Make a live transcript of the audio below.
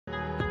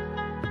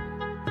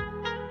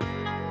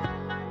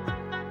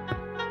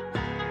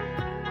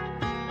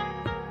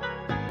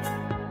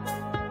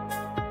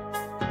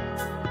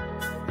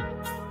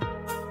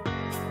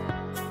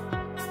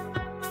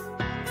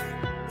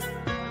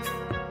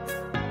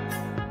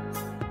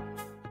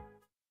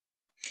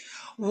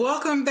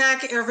Welcome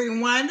back,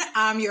 everyone.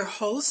 I'm your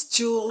host,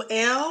 Joel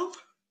L.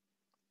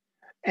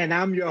 And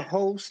I'm your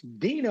host,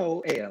 Dino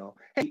L.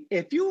 Hey,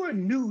 if you are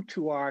new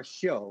to our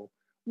show,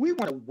 we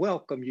want to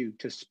welcome you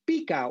to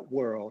Speak Out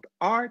World,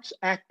 Arts,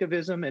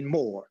 Activism, and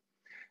More.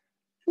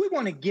 We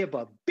want to give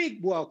a big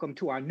welcome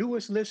to our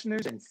newest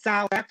listeners in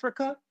South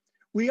Africa.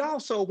 We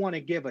also want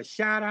to give a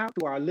shout out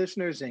to our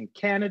listeners in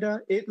Canada,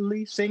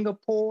 Italy,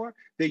 Singapore,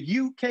 the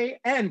UK,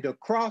 and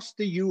across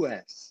the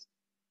US.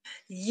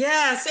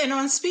 Yes, and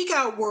on Speak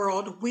Out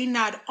World, we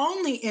not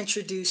only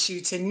introduce you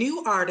to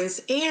new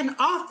artists and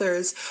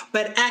authors,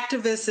 but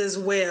activists as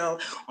well.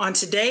 On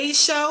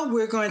today's show,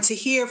 we're going to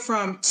hear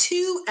from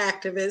two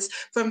activists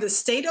from the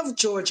state of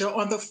Georgia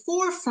on the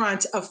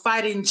forefront of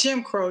fighting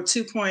Jim Crow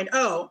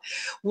 2.0.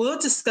 We'll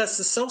discuss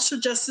the social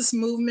justice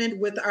movement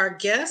with our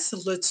guests,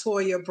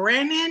 LaToya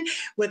Brannen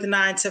with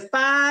 9 to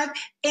 5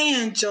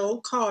 and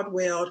Joel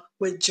Caldwell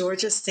with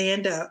Georgia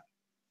Stand Up.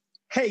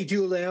 Hey,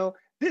 Joel.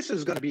 This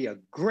is going to be a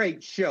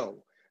great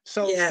show.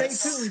 So Stay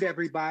tuned,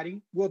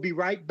 everybody. We'll be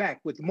right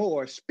back with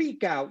more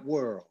Speak Out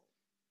World.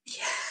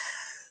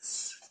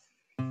 Yes.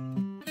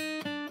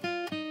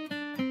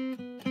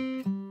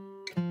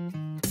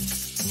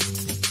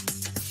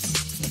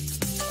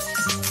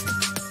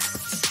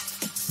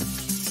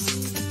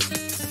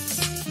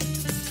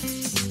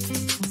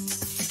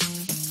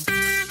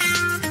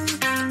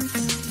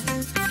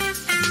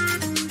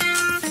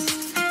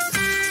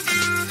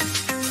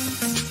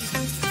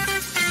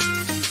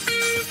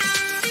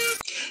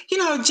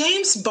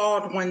 James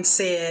Baldwin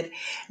said,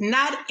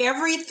 "Not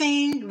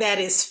everything that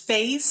is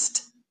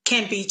faced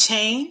can be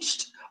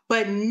changed,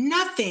 but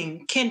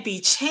nothing can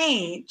be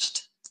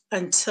changed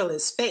until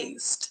it's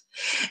faced."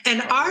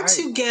 And our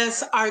two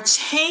guests are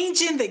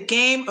changing the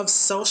game of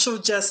social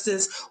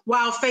justice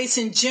while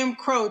facing Jim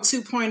Crow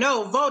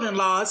 2.0 voting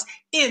laws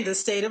in the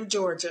state of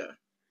Georgia.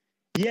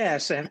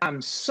 Yes, and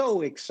I'm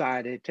so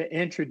excited to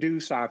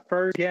introduce our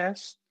first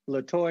guest,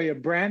 LaToya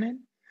Brannen.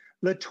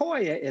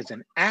 LaToya is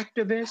an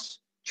activist,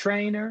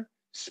 trainer,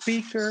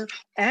 speaker,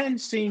 and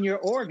senior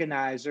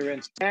organizer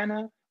in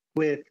Savannah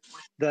with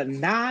the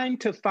 9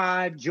 to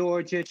 5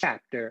 Georgia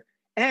chapter.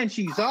 And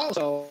she's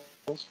also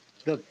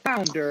the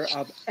founder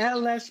of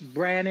LS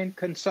Brannen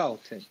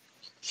Consulting.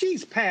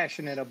 She's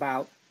passionate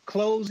about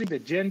closing the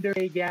gender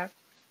pay gap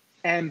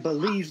and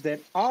believes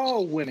that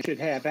all women should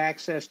have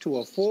access to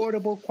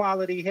affordable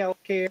quality health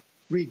care,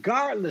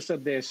 regardless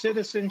of their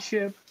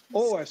citizenship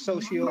or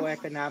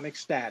socioeconomic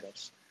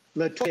status.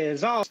 LaToya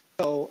is also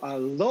a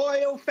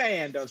loyal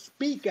fan of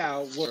Speak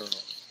Out World.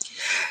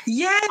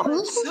 Yes,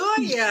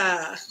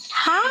 LaToya.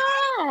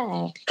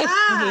 Hi.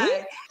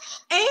 Hi.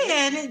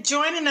 And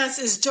joining us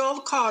is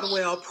Joel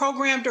Caldwell,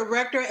 Program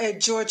Director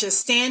at Georgia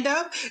Stand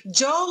Up.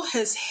 Joel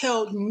has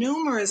held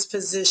numerous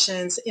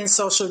positions in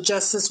social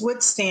justice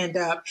with Stand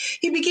Up.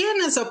 He began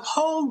as a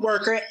poll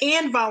worker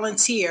and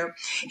volunteer.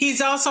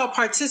 He's also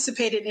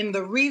participated in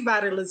the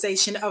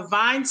revitalization of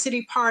Vine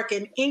City Park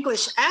and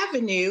English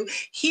Avenue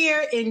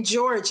here in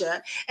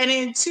Georgia. And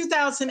in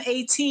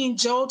 2018,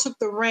 Joel took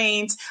the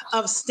reins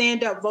of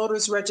Stand Up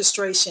voters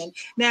registration.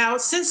 Now,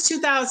 since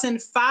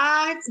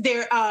 2005,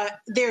 their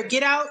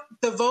Get Out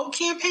the Vote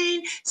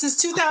campaign, since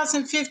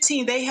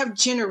 2015, they have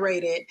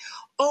generated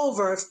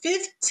over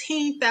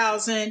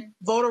 15,000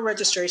 voter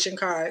registration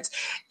cards.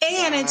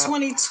 And in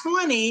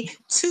 2020,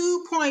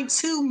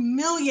 2.2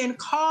 million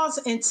calls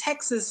in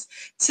Texas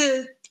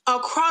to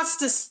across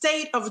the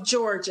state of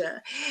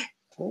Georgia.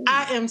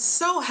 I am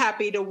so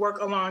happy to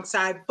work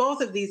alongside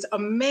both of these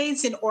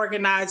amazing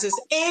organizers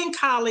and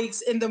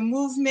colleagues in the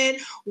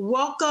movement.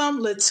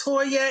 Welcome,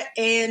 LaToya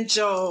and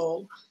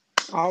Joel.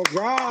 All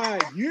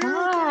right.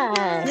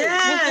 Hi.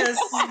 Yes.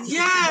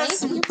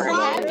 Thank you for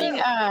having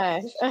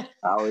us.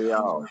 How are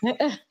y'all?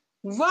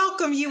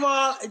 Welcome, you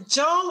all.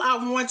 Joel,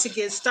 I want to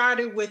get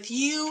started with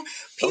you.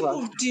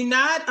 People do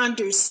not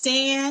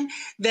understand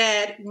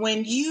that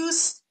when you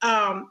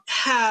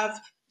have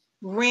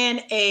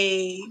ran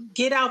a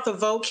Get Out the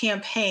Vote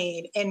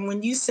campaign, and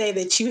when you say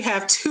that you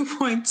have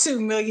 2.2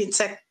 million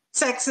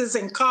texts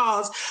and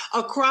calls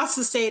across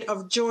the state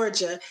of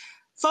Georgia,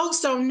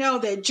 folks don't know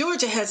that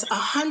Georgia has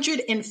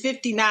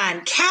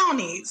 159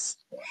 counties.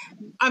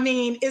 I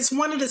mean, it's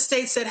one of the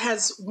states that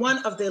has one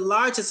of the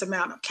largest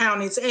amount of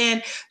counties.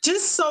 And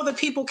just so that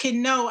people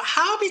can know,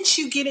 how did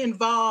you get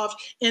involved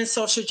in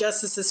social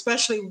justice,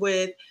 especially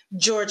with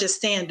Georgia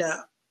Stand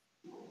Up?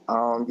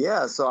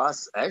 So I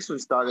actually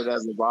started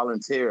as a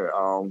volunteer.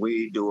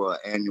 We do an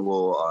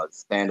annual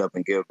stand up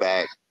and give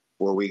back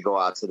where we go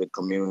out to the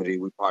community.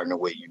 We partner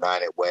with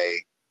United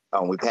Way.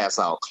 We pass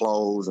out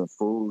clothes and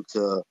food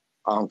to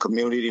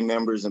community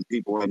members and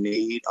people in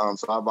need.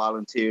 So I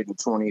volunteered in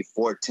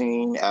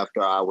 2014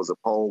 after I was a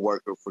poll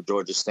worker for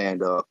Georgia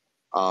Stand Up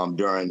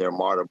during their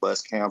Martyr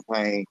Bus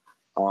campaign.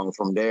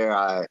 From there,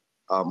 I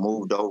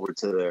moved over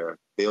to their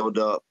Build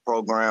Up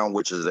program,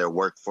 which is their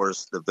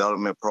workforce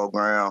development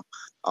program.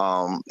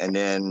 And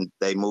then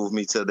they moved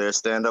me to their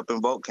Stand Up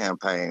and Vote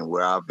campaign,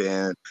 where I've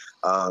been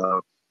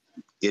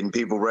getting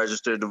people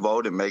registered to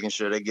vote and making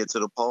sure they get to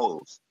the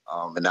polls.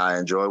 And I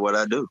enjoy what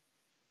I do.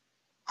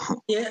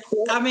 Yeah,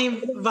 I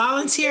mean,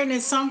 volunteering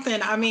is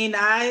something. I mean,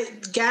 I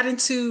got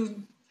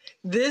into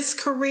this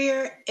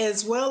career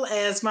as well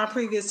as my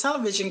previous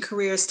television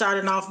career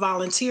starting off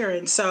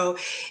volunteering. So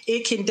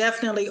it can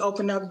definitely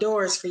open up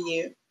doors for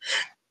you.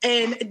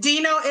 And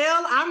Dino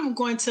L, I'm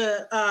going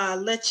to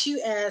let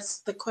you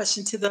ask the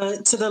question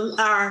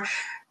to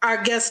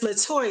our guest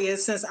LaToya,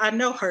 since I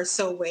know her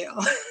so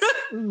well.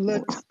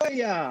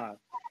 LaToya,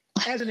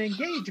 as an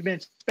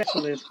engagement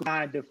specialist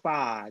 9 to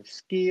 5,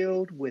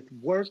 skilled with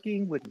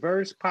working with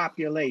diverse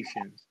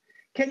populations,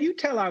 can you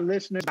tell our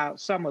listeners about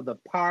some of the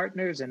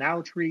partners and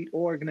outreach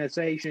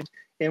organizations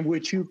in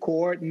which you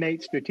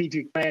coordinate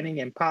strategic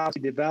planning and policy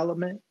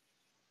development?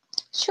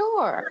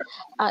 Sure.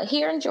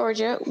 Here in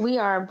Georgia, we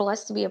are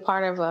blessed to be a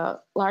part of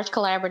a large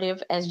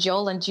collaborative. As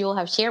Joel and Jewel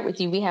have shared with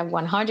you, we have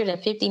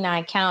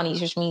 159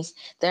 counties, which means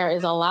there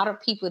is a lot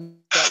of people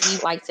that we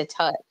like to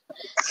touch.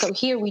 So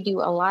here we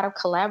do a lot of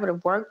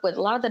collaborative work with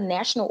a lot of the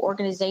national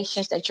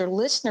organizations that your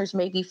listeners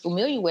may be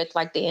familiar with,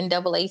 like the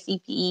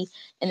NAACP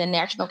and the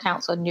National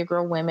Council of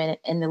Negro Women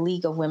and the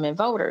League of Women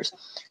Voters.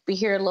 But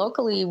here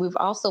locally, we've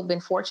also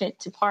been fortunate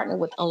to partner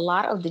with a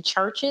lot of the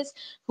churches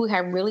who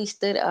have really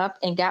stood up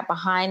and got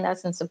behind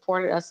us and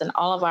supported us in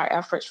all of our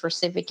efforts for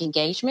civic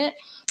engagement.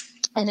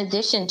 In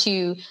addition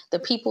to the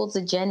People's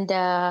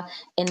Agenda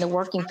and the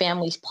Working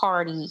Families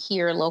Party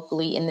here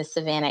locally in the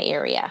Savannah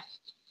area.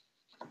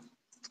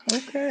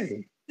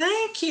 Okay.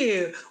 Thank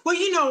you.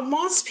 Well,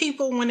 most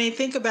people, when they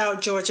think about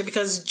Georgia,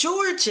 because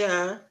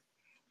Georgia,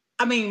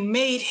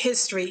 made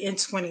history in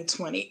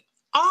 2020.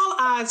 All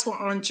eyes were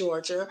on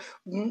Georgia.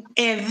 And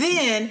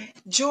then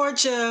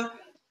Georgia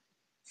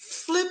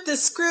flipped the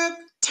script,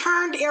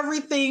 turned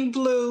everything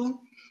blue.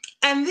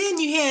 And then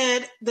you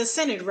had the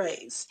Senate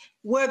race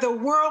where the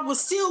world was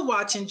still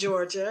watching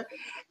Georgia.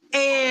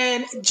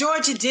 And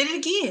Georgia did it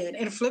again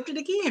and flipped it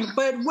again.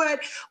 But what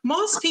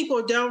most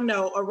people don't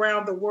know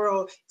around the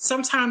world,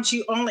 sometimes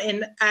you only,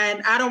 and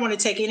I don't want to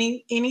take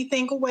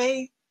anything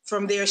away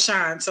from their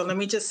shine. So let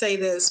me just say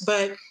this,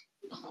 but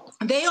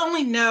they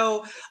only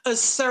know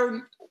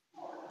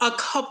a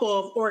couple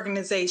of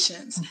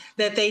organizations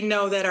that they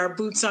know that are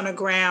boots on the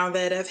ground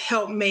that have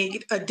helped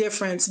make a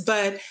difference.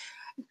 But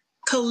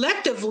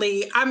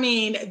collectively,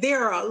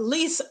 there are at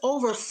least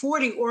over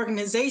 40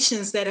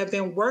 organizations that have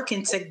been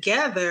working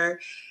together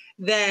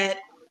that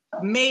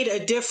made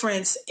a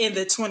difference in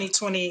the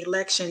 2020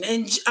 election.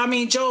 And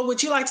Joel,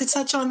 would you like to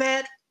touch on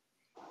that?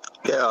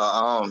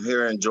 Yeah,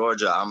 here in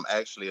Georgia, I'm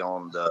actually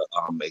on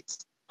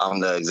I'm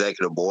the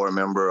executive board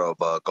member of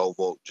Go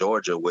Vote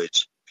Georgia,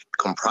 which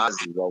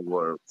comprises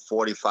over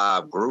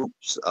 45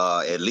 groups,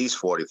 at least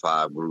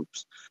 45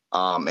 groups.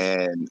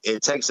 And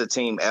it takes a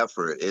team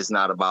effort. It's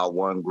not about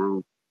one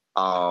group.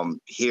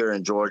 Here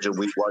in Georgia,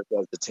 we work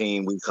as a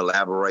team. We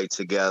collaborate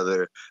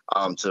together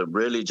to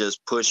really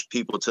just push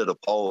people to the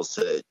polls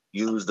to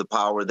use the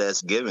power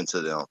that's given to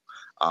them.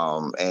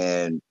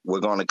 And we're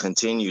going to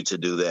continue to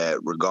do that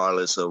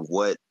regardless of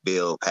what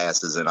bill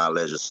passes in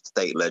our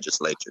state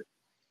legislature.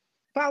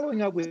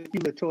 Following up with you,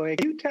 LaToya,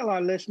 can you tell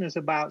our listeners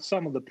about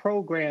some of the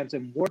programs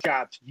and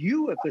workshops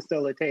you have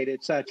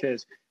facilitated, such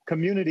as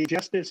Community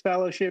Justice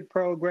Fellowship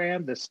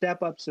Program, the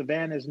Step Up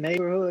Savannah's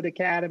Neighborhood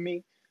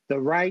Academy, the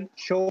Right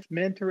Choice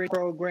Mentoring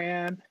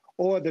Program,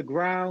 or the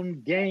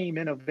Ground Game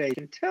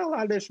Innovation? Tell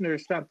our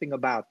listeners something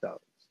about those.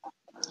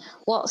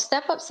 Well,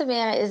 Step Up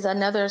Savannah is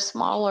another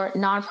smaller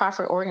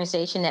nonprofit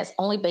organization that's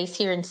only based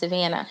here in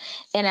Savannah.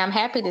 And I'm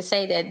happy to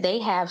say that they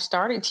have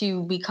started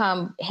to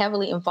become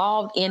heavily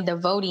involved in the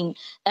voting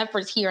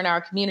efforts here in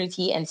our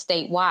community and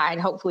statewide.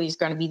 Hopefully it's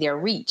going to be their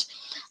reach.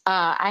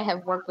 I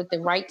have worked with the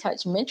Right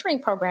Touch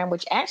Mentoring Program,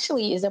 which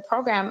actually is a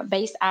program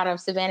based out of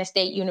Savannah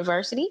State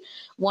University,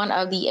 one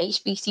of the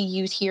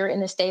HBCUs here in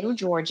the state of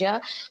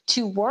Georgia,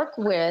 to work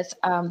with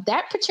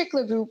that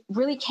particular group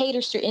really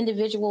caters to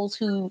individuals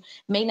who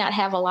may not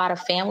have a lot of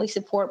family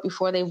support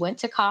before they went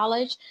to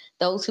college,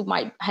 those who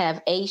might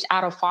have aged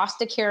out of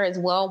foster care as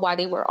well while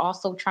they were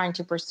also trying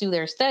to pursue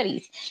their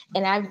studies.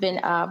 And I've been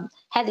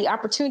had the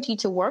opportunity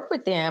to work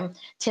with them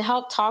to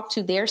help talk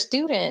to their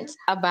students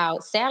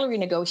about salary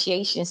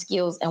negotiation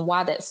skills and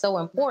why that's so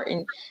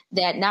important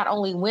that not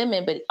only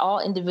women, but all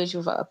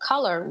individuals of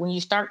color, when you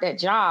start that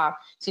job,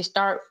 to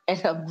start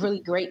at a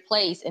really great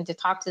place and to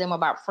talk to them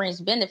about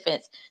fringe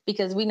benefits,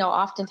 because we know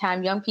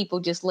oftentimes young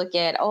people just look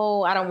at,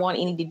 oh, I don't want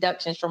any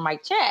deductions from my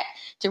check,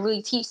 to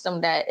really teach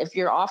them that if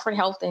you're offered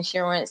health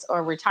insurance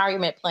or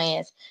retirement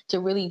plans, to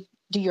really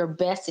do your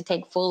best to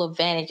take full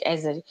advantage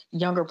as a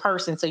younger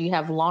person so you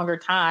have longer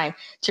time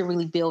to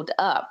really build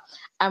up.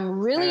 I'm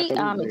really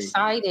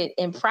excited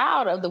and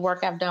proud of the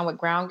work I've done with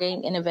Ground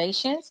Game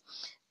Innovations.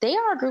 They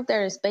are a group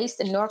that is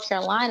based in North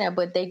Carolina,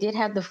 but they did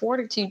have the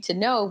fortitude to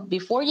know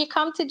before you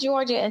come to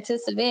Georgia and to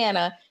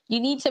Savannah,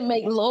 you need to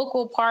make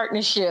local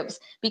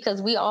partnerships,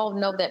 because we all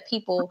know that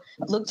people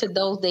look to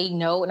those they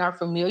know and are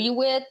familiar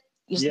with.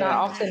 It's not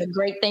often a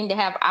great thing to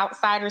have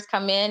outsiders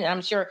come in. And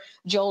I'm sure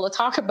Joel will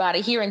talk about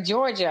it here in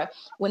Georgia.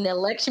 When the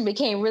election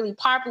became really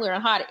popular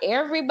and hot,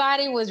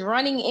 everybody was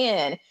running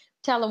in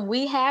tell them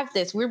we have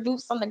this. We're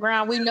boots on the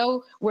ground. We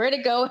know where to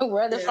go and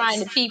where to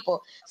find the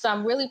people. So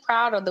I'm really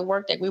proud of the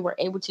work that we were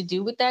able to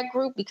do with that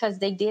group, because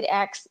they did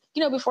ask,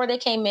 before they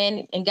came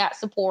in and got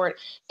support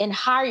and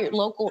hired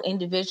local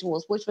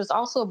individuals, which was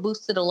also a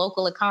boost to the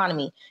local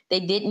economy. They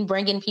didn't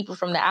bring in people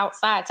from the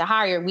outside to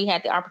hire. We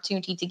had the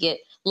opportunity to get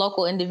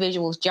local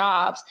individuals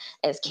jobs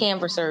as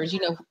canvassers.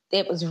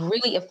 It was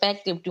really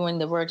effective during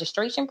the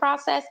registration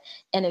process,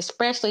 and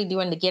especially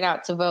during the get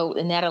out to vote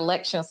and that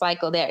election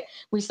cycle that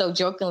we so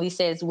jokingly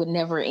says would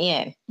never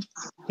end.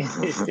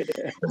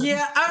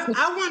 Yeah,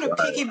 I want to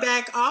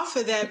piggyback off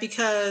of that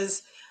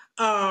because,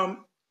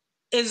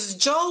 as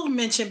Joel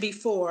mentioned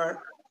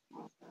before,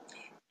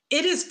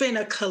 it has been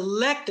a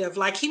collective,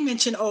 like he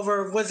mentioned,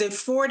 over, was it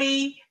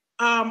 40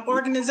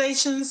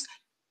 organizations?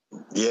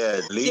 Yeah,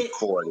 at least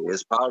 40.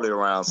 It's probably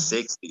around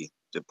 60,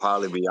 to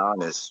probably be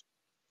honest.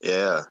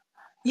 Yeah.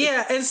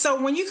 Yeah, and so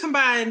when you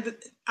combine,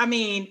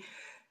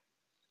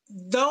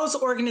 those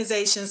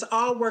organizations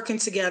all working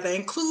together,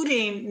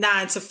 including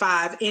 9 to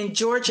 5 in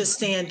Georgia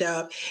Stand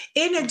Up,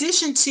 in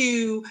addition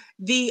to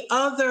the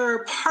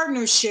other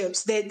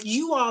partnerships that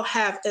you all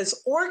have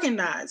as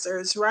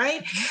organizers,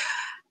 right?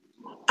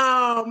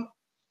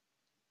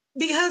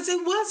 Because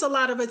it was a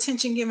lot of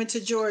attention given to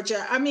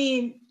Georgia.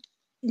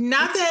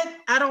 Not that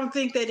I don't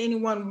think that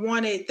anyone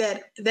wanted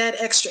that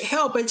extra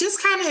help, but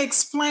just kind of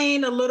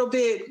explain a little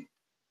bit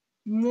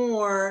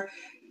more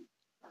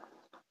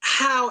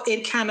how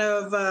it kind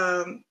of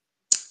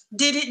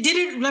did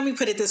it. Let me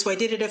put it this way: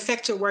 did it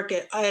affect your work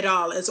at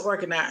all as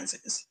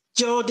organizers?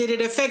 Joel, did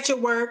it affect your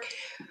work?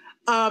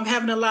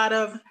 Having a lot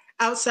of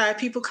outside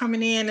people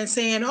coming in and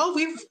saying, "Oh,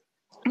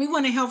 we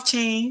want to help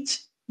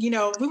change. We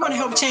want to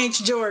help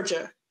change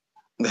Georgia."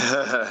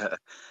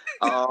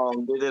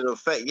 Did it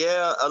affect?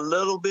 Yeah, a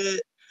little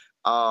bit.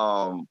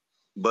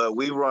 But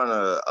we run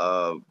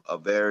a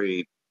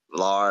very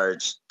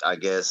large, I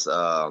guess,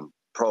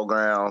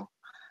 program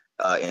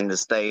in the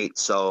state.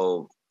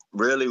 So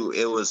really,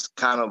 it was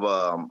kind of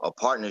a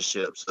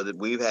partnership. So that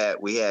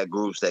we had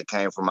groups that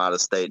came from out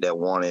of state that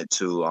wanted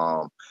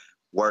to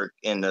work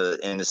in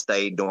the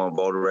state doing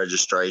voter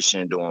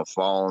registration, doing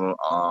phone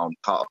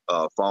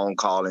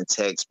calling,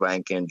 text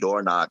banking,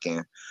 door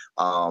knocking.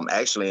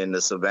 Actually in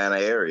the Savannah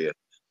area.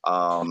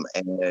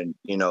 And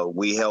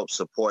we help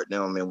support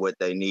them in what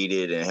they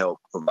needed and help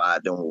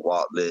provide them with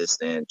walk lists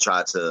and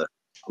try to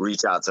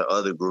reach out to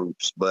other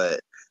groups.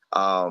 But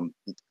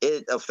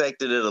it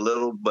affected it a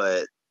little,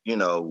 but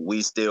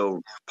we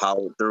still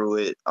powered through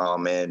it.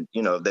 And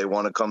if they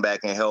want to come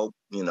back and help,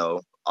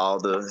 all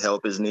the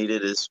help is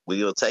needed,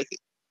 we'll take it.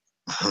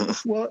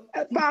 Well,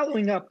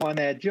 following up on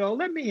that, Joe,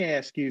 let me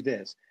ask you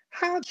this.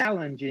 How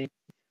challenging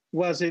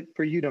was it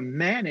for you to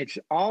manage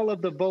all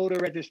of the voter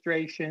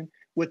registration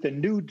with the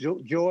new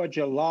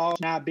Georgia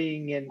laws now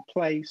being in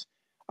place?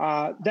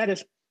 That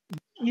is,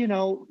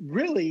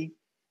 really,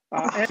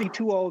 SB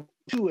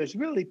 202 has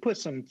really put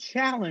some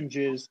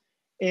challenges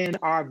in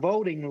our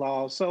voting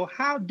laws. So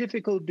how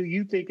difficult do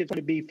you think it's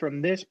going to be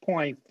from this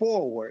point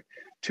forward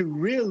to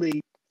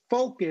really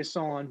focus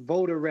on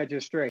voter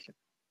registration?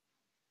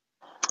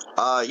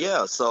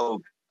 Yeah,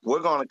 so we're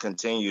going to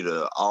continue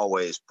to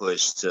always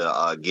push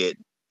to get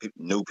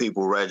new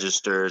people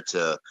registered,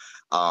 to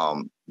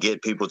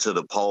get people to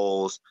the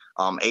polls.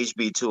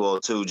 HB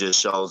 202 just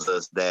shows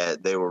us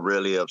that they were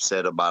really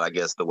upset about, I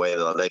guess, the way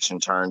the election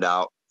turned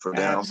out for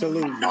them.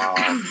 Absolutely. And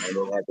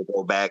they had to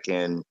go back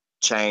and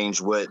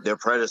change what their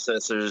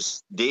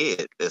predecessors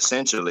did,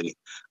 essentially.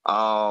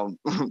 But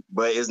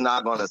it's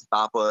not going to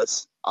stop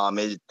us.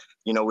 We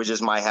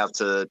just might have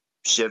to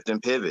shift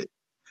and pivot.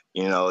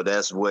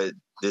 That's what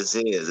this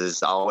is.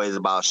 It's always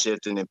about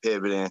shifting and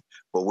pivoting,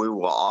 but we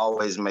will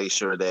always make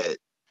sure that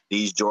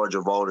these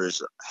Georgia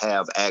voters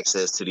have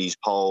access to these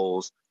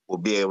polls, will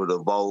be able to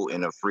vote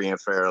in a free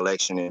and fair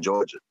election in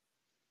Georgia.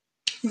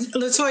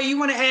 LaToya, you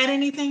want to add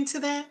anything to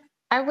that?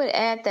 I would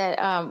add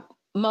that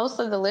most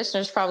of the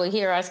listeners probably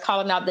hear us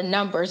calling out the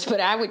numbers, but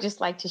I would just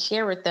like to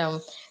share with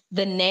them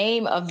the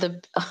name of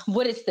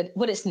what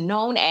is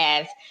known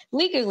as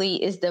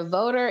legally is the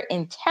Voter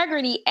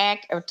Integrity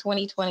Act of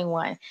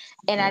 2021.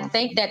 And I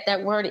think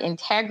that word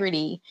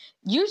integrity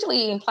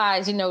usually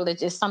implies, that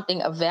it's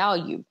something of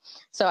value.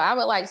 So I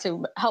would like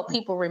to help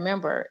people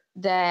remember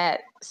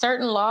that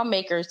certain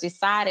lawmakers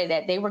decided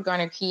that they were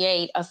going to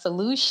create a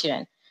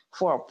solution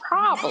for a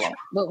problem.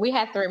 But we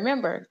have to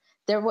remember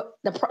there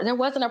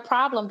wasn't a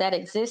problem that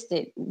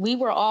existed. We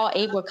were all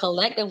able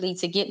collectively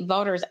to get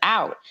voters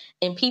out,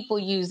 and people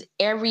use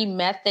every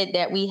method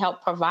that we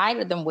helped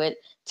provide them with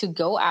to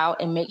go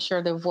out and make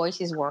sure their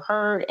voices were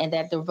heard and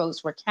that their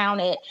votes were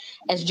counted.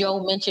 As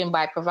Joe mentioned,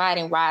 by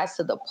providing rides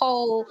to the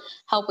poll,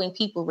 helping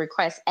people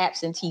request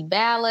absentee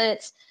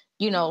ballots,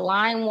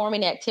 line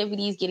warming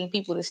activities, getting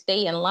people to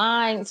stay in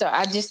line. So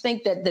I just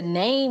think that the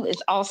name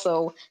is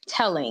also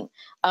telling.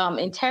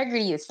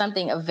 Integrity is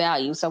something of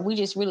value. So we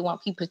just really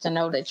want people to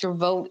know that your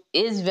vote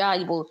is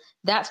valuable.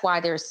 That's why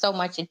there's so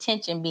much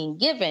attention being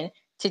given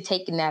to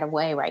taking that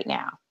away right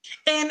now.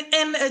 And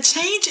a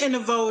change in the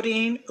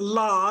voting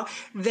law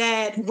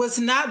that was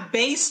not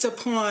based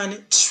upon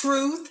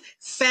truth,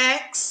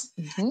 facts.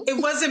 Mm-hmm.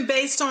 It wasn't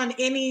based on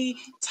any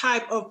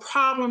type of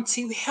problem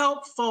to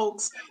help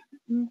folks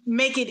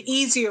make it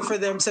easier for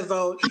them to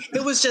vote.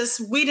 It was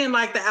just, we didn't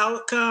like the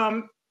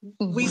outcome.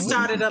 Mm-hmm. We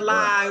started a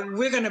lie.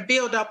 We're going to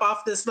build up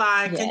off this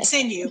lie and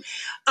continue.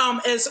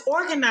 As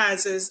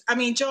organizers, I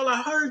mean, Joel,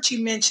 I heard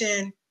you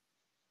mention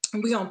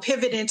we're going to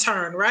pivot and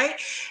turn, right?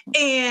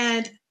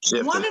 And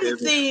one of the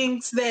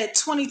things that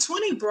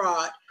 2020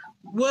 brought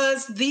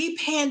was the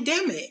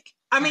pandemic.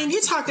 I mean,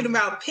 you're talking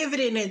about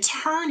pivoting and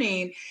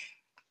turning.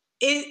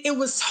 It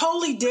was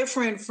totally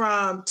different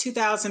from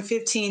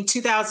 2015,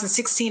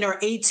 2016, or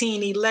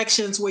 18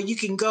 elections where you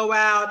can go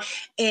out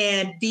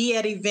and be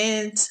at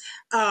events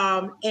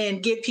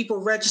and get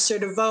people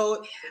registered to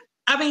vote.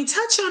 I mean,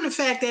 touch on the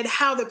fact that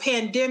how the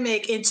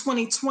pandemic in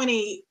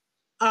 2020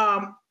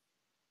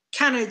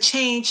 kind of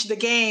changed the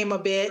game a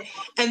bit.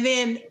 And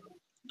then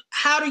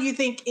how do you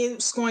think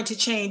it's going to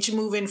change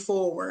moving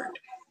forward?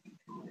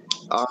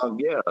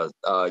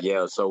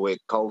 So with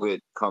COVID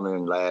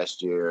coming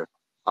last year,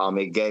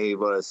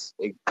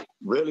 it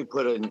really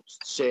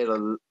shed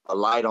a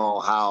light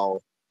on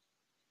how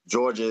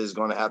Georgia is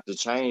going to have to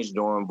change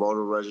during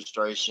voter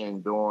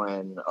registration,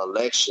 during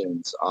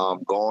elections,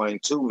 going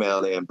to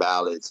mail-in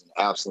ballots and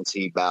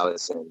absentee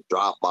ballots and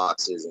drop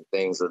boxes and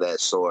things of that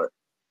sort.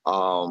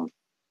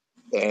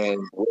 And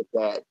with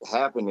that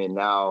happening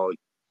now,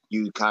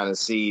 you kind of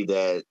see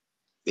that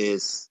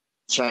it's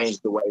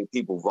changed the way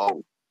people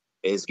vote.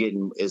 It's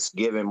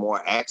giving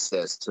more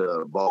access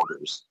to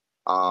voters.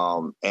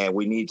 And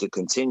we need to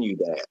continue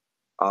that.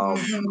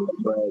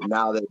 But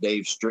now that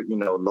they've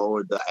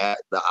lowered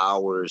the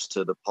hours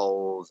to the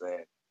polls,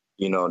 and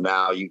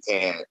now you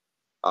can't,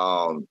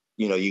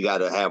 you got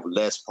to have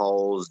less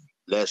polls,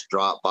 less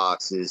drop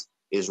boxes.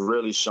 It's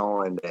really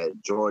showing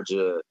that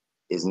Georgia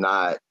is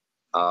not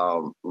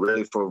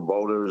really for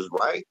voters'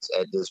 rights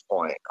at this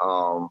point.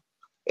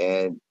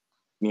 And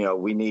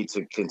we need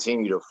to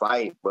continue to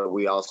fight, but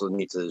we also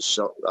need to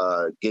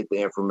get the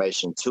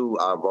information to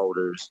our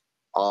voters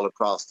all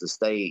across the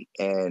state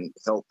and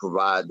help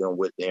provide them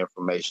with the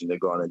information they're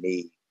going to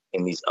need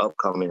in these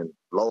upcoming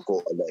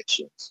local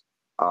elections,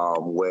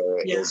 where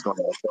it's going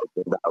to affect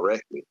them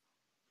directly.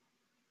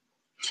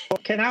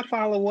 Well, can I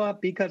follow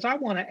up? Because I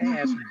want to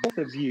ask both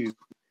of you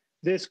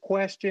this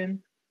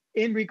question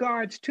in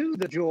regards to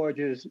the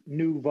Georgia's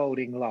new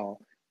voting law.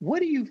 What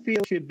do you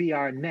feel should be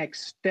our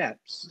next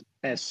steps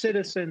as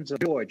citizens of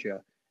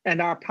Georgia,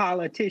 and our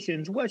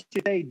politicians? What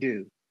should they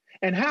do?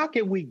 And how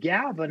can we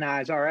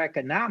galvanize our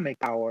economic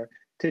power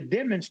to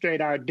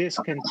demonstrate our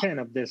discontent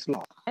of this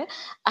law?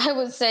 I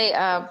would say,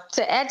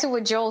 to add to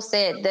what Joel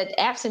said, that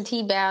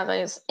absentee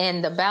ballots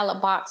and the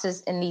ballot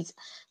boxes in these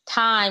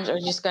times are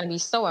just going to be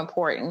so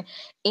important.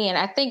 And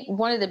I think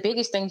one of the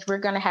biggest things we're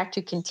going to have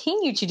to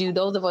continue to do,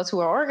 those of us who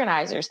are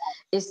organizers,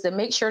 is to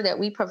make sure that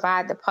we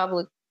provide the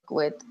public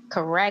with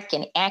correct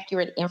and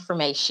accurate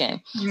information.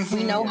 Mm-hmm.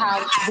 We know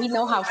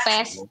how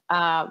fast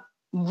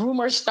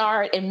rumors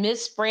start and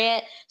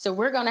misspread. So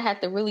we're going to have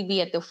to really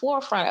be at the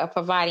forefront of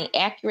providing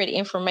accurate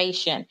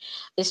information,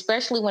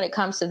 especially when it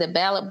comes to the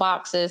ballot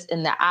boxes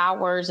and the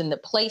hours and the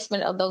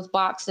placement of those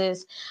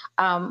boxes.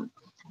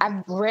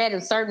 I've read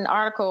a certain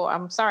article,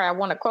 I'm sorry, I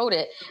want to quote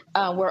it,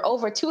 where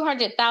over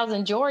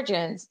 200,000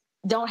 Georgians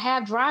don't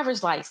have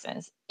driver's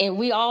license. And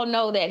we all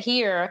know that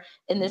here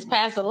in this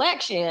past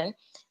election,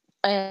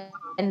 and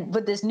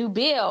with this new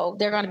bill,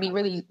 they're going to be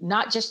really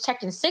not just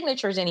checking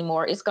signatures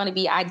anymore. It's going to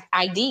be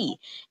ID.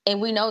 And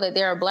we know that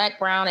there are Black,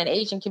 Brown, and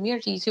Asian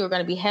communities who are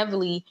going to be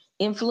heavily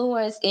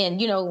influenced. And,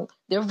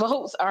 their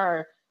votes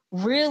are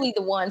really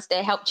the ones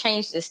that helped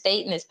change the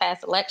state in this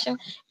past election.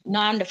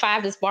 9 to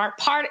 5 is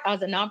part of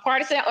the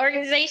nonpartisan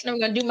organization. I'm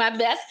going to do my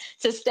best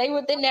to stay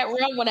within that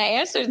realm when I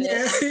answer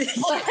this.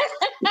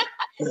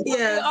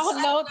 We all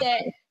know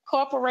that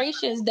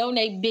corporations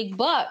donate big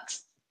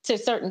bucks to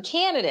certain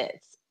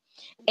candidates.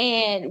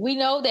 And we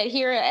know that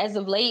here, as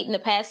of late, in the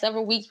past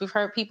several weeks, we've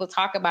heard people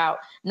talk about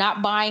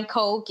not buying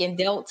Coke and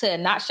Delta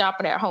and not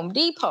shopping at Home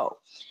Depot.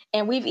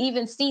 And we've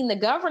even seen the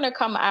governor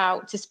come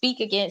out to speak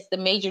against the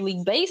Major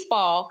League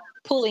Baseball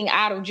pulling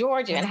out of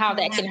Georgia and how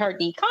that can hurt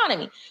the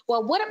economy.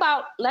 Well, what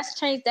about let's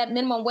change that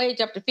minimum wage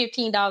up to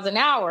 $15 an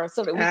hour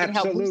so that we can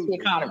help boost the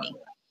economy?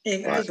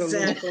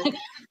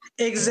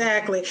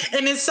 Exactly.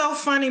 And it's so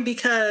funny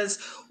because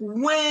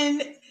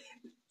when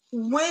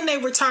they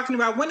were talking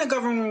about, when the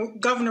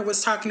governor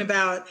was talking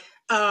about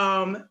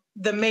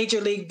the Major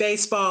League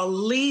Baseball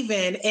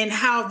leaving and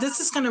how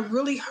this is going to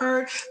really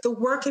hurt the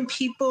working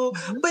people,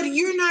 but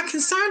you're not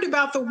concerned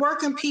about the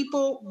working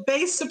people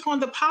based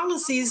upon the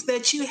policies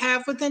that you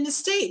have within the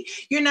state.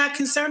 You're not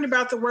concerned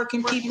about the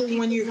working people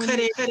when you're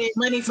cutting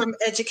money from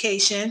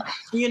education.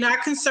 You're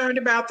not concerned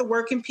about the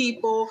working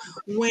people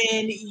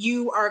when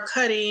you are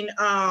cutting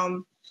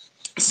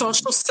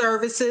social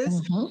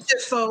services to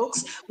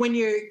folks, when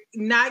you're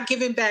not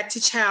giving back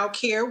to child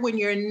care, when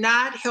you're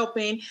not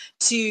helping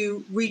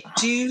to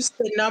reduce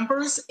the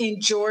numbers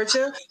in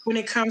Georgia when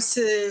it comes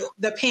to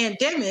the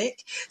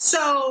pandemic.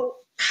 So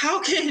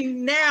how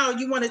can now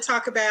you want to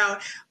talk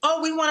about,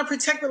 oh, we want to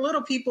protect the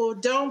little people,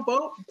 don't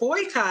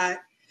boycott,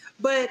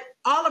 but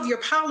all of your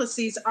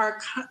policies are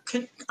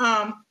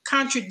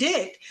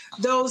contradict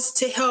those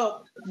to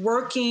help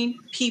working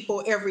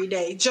people every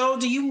day. Joel,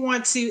 do you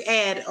want to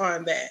add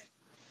on that?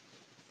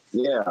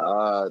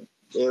 Yeah,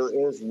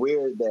 it's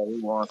weird that he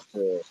wants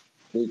to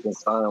be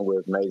concerned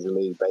with Major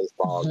League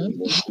Baseball. He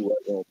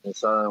wasn't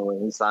concerned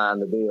when he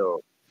signed the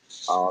bill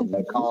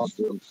that caused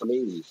him to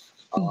leave.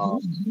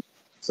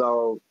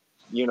 So,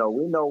 we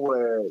know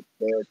where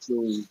their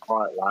true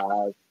heart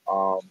lies,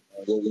 and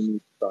what we need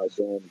to start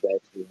doing is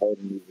actually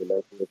holding these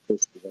elected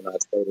officials in our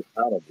state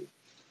accountable.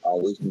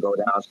 We can go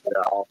down to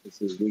their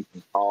offices, we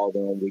can call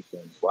them, we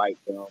can write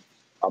them.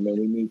 We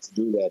need to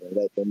do that and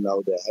let them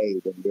know that,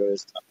 hey, when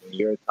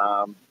your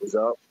time is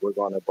up, we're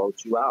going to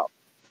vote you out.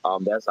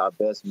 That's our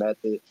best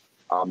method.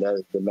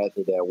 That's the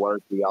method that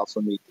works. We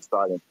also need to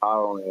start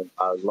empowering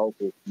our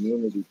local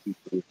community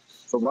people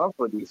to run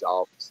for these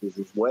offices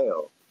as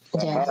well,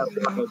 to have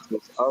the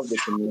interests of the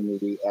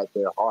community at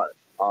their heart,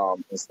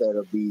 instead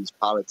of these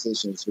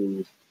politicians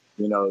who,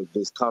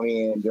 just come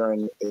in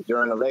during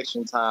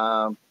election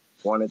time,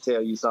 want to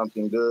tell you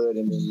something good,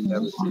 and then you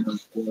never see them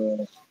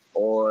again.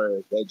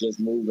 Or they just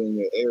move in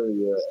your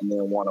area and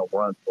then want to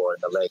run for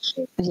an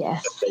election.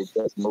 Yes. They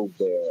just moved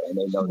there and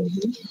they know they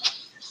didn't.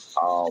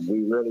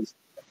 We really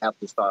have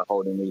to start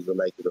holding these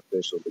elected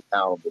officials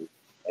accountable.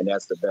 And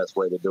that's the best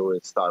way to do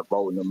it. Start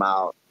voting them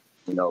out,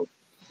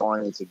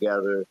 joining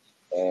together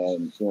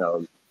and,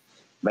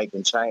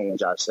 making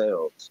change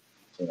ourselves.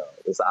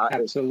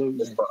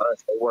 Absolutely. It's for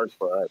us. They work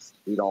for us.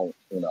 We don't,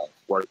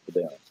 work for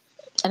them.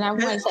 And I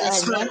wanted to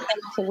add one thing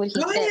to what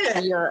he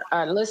said to your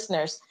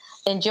listeners,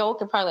 and Joel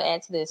could probably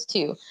add to this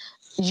too.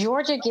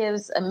 Georgia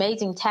gives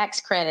amazing tax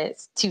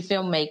credits to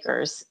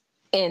filmmakers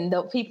and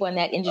the people in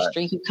that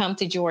industry who come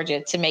to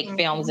Georgia to make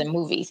films and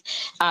movies.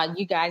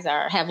 You guys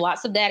have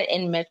lots of that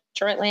in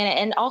Metro Atlanta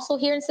and also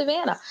here in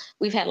Savannah.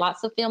 We've had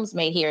lots of films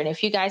made here. And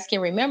if you guys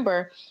can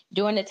remember,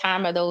 during the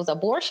time of those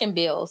abortion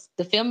bills,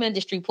 the film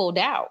industry pulled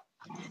out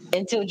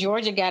until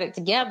Georgia got it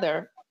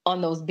together on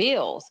those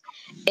bills.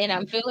 And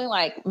I'm feeling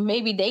like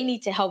maybe they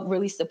need to help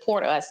really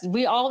support us.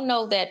 We all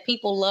know that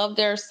people love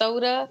their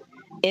soda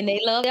and they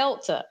love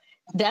Delta.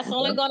 That's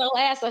only going to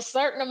last a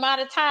certain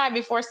amount of time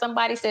before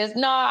somebody says,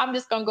 no, I'm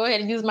just going to go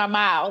ahead and use my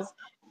miles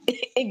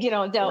and get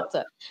on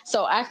Delta.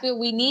 So I feel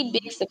we need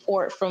big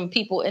support from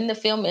people in the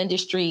film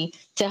industry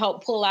to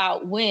help pull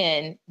out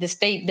when the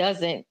state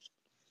doesn't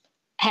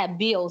have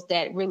bills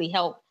that really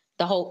help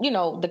the whole,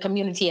 the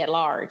community at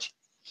large.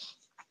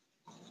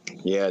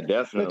 Yeah,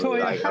 definitely.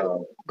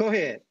 LaToya, go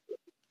ahead.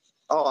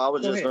 Oh, I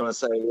was just going to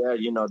say,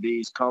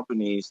 these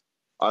companies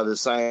are the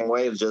same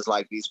way, just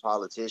like these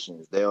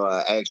politicians. They'll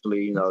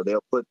actually,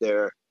 they'll put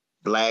their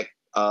black,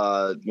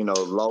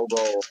 logo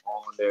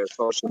on their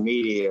social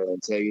media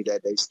and tell you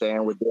that they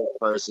stand with that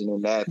person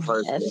and that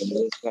person in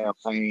this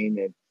campaign,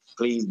 and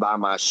please buy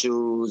my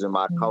shoes and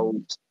my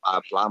coats,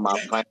 fly my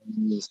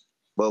planes.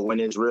 But when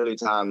it's really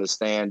time to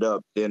stand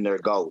up, then they're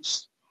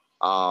ghosts.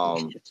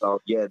 So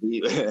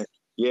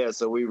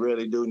so we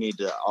really do need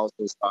to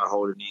also start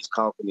holding these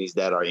companies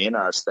that are in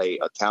our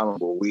state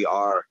accountable. We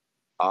are,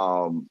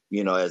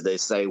 as they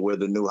say, we're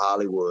the new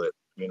Hollywood.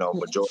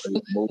 Majority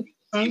of movies,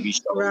 TV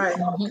shows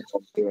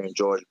here in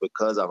Georgia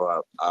because of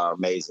our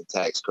amazing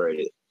tax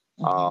credit.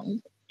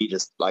 We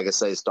just, like I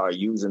say, start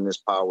using this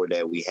power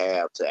that we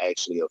have to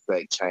actually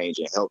affect change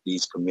and help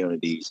these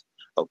communities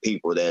of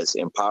people that's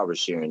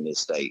impoverished here in this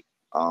state.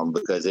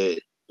 Because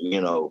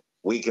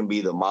we can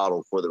be the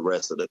model for the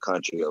rest of the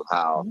country of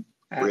how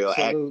how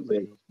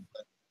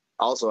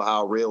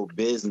real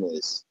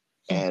business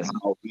and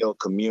how real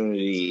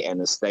community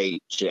and the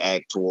state should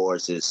act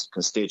towards its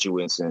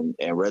constituents and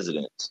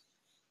residents.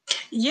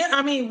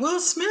 Yeah, Will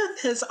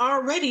Smith has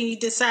already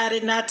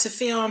decided not to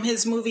film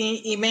his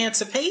movie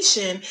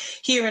Emancipation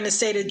here in the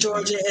state of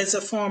Georgia as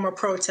a form of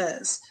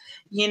protest.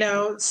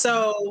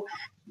 So,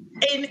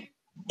 and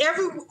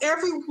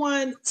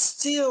everyone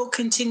still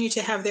continue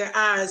to have their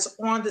eyes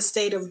on the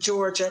state of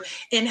Georgia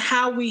and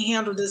how we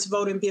handle this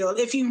voting bill.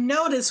 If you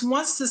notice,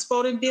 once this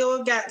voting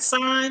bill got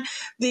signed,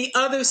 the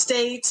other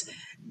states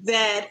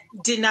that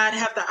did not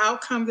have the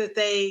outcome that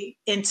they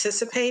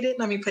anticipated,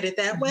 let me put it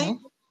that way,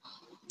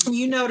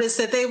 you notice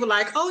that they were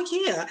like, oh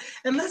yeah,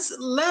 and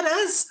let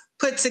us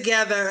put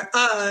together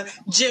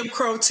Jim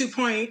Crow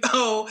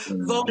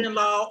 2.0 voting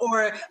law,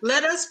 or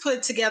let us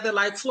put together,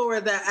 like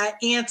Florida, an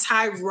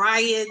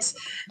anti-riot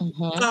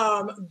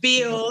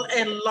bill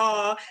and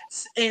law,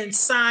 and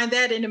sign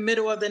that in the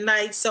middle of the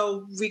night.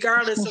 So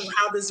regardless of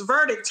how this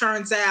verdict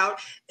turns out,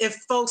 if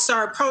folks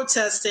start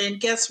protesting,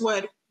 guess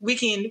what? We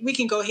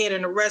can go ahead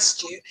and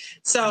arrest you.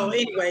 So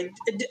anyway,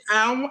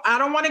 I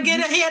don't want to get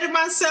ahead of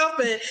myself,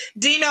 but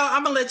Dino,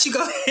 I'm gonna let you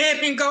go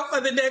ahead and go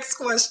for the next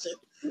question.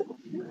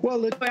 Well,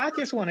 LaToya, I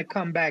just want to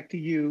come back to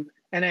you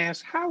and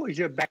ask, how is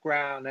your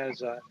background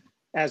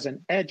as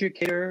an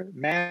educator,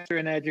 master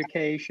in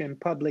education,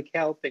 public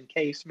health and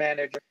case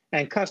manager,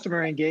 and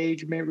customer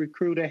engagement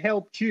recruiter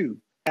helped you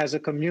as a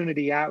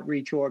community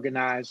outreach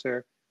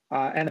organizer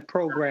and a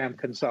program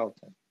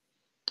consultant?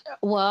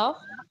 Well,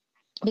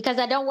 because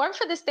I don't work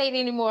for the state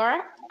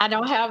anymore, I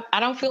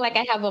don't feel like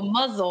I have a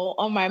muzzle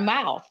on my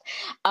mouth.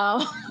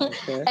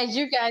 Okay.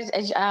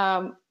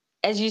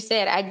 As you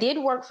said, I did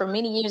work for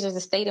many years as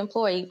a state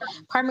employee,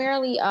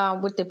 primarily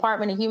with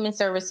Department of Human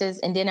Services,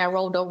 and then I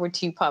rolled over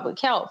to public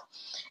health.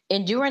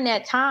 And during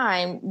that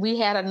time, we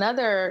had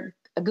another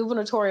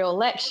gubernatorial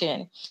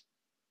election.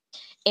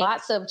 And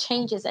lots of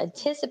changes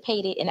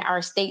anticipated in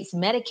our state's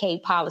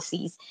Medicaid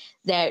policies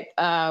that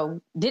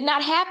did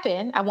not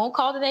happen. I won't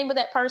call the name of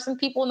that person.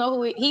 People know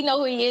who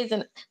he is,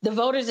 and the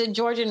voters in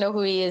Georgia know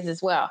who he is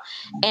as well.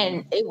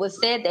 And it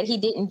was said that he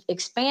didn't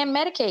expand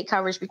Medicaid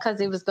coverage because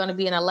it was going to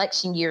be an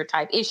election year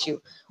type issue.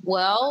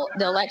 Well,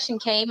 the election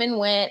came and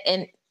went,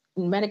 and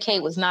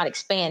Medicaid was not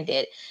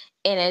expanded.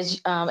 And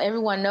as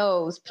everyone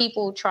knows,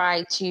 people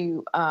try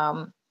to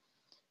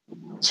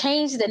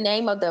change the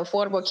name of the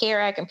Affordable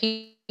Care Act, and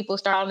people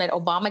start calling it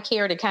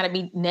Obamacare to kind of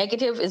be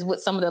negative, is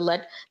what some of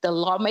the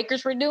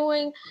lawmakers were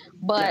doing.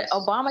 But yes,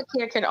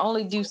 Obamacare can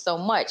only do so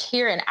much.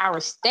 Here in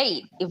our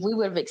state, if we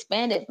would have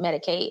expanded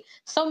Medicaid,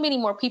 so many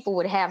more people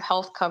would have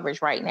health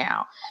coverage right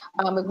now.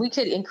 If we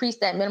could increase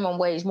that minimum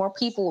wage, more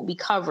people would be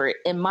covered.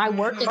 In my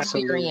work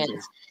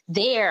experience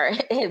there,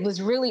 it was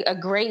really a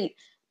great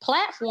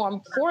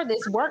platform for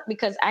this work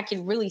because I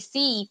could really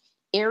see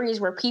areas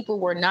where people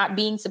were not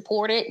being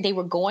supported. They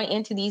were going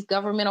into these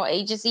governmental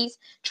agencies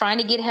trying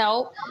to get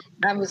help.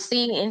 I was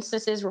seeing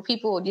instances where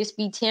people would just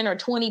be $10 or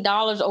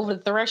 $20 over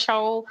the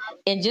threshold.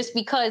 And just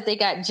because they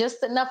got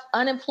just enough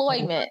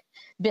unemployment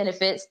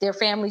benefits, their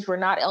families were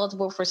not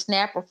eligible for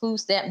SNAP or food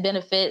stamp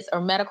benefits or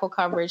medical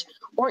coverage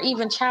or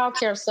even child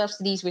care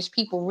subsidies, which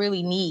people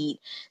really need.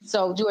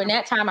 So during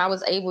that time, I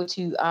was able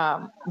to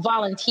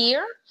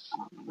volunteer.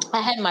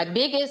 I had my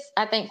biggest,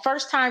 I think,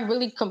 first time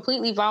really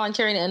completely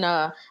volunteering in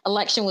an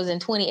election was in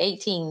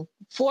 2018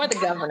 for the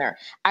governor.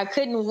 I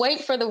couldn't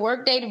wait for the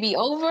workday to be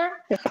over.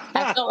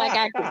 I felt like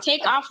I could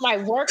take off my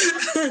work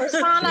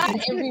persona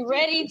and be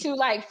ready to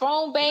like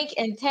phone bank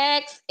and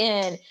text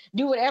and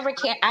do whatever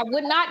can. I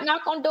would not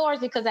knock on doors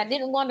because I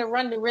didn't want to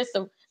run the risk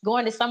of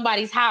going to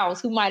somebody's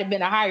house who might have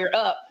been a higher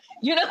up,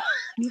 in those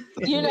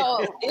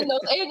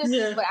agencies.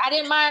 Yeah. But I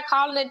didn't mind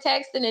calling and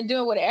texting and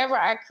doing whatever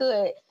I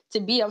could to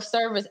be of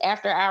service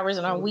after hours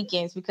and on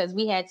weekends because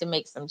we had to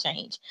make some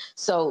change.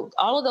 So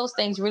all of those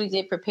things really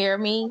did prepare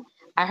me.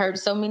 I heard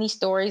so many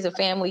stories of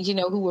families,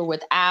 who were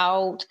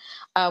without.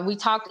 We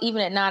talked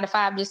even at 9 to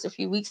 5 just a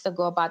few weeks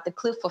ago about the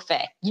cliff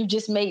effect. You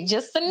just made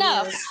just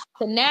enough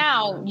to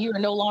now you are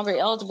no longer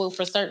eligible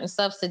for certain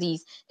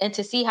subsidies, and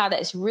to see how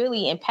that's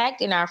really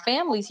impacting our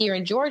families here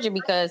in Georgia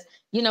because,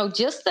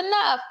 just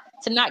enough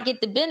to not get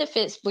the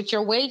benefits, but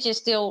your wages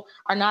still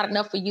are not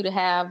enough for you to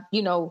have,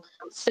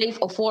 safe,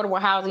 affordable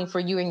housing for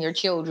you and your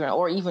children,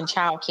 or even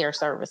child care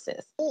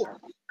services.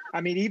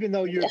 I mean, even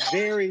though you're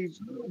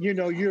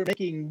you're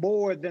making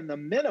more than the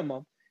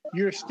minimum,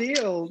 you're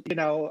still,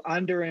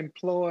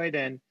 underemployed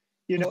and,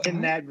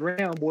 in that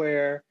realm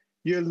where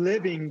you're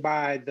living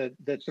by the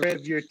thread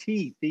of your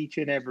teeth each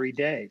and every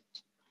day.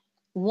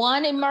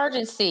 One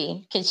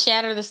emergency can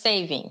shatter the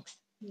savings.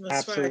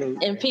 That's absolutely.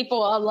 Right. And people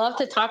love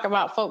to talk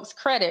about folks'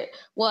 credit.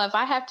 Well, if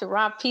I have to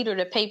rob Peter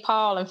to pay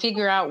Paul and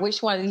figure out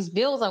which one of these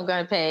bills I'm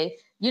going to pay,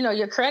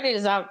 your credit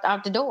is out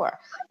the door.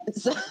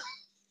 So,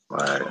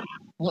 right.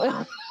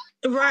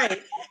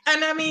 Right.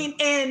 And I mean,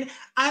 and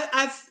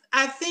I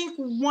think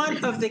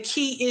one of the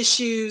key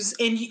issues,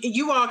 and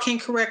you all can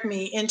correct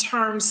me in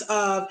terms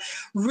of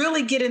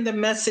really getting the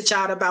message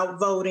out about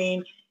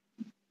voting,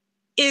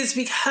 is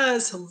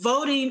because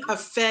voting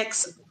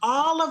affects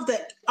all of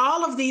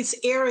these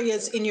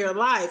areas in your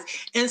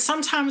life. And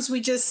sometimes we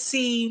just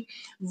see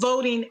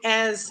voting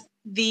as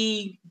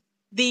the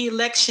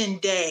election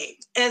day,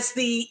 as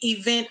the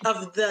event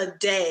of the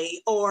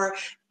day, or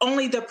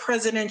only the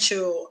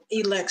presidential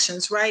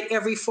elections, right?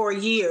 Every 4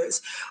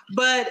 years.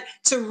 But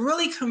to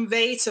really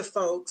convey to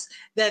folks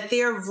that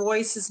their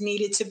voice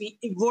needed to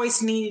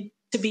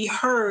be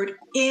heard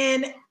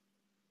in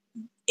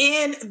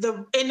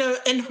the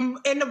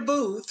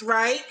booth,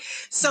 right?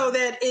 So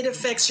that it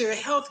affects your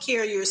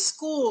healthcare, your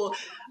school,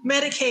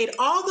 Medicaid,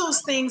 all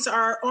those things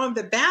are on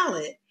the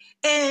ballot.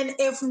 And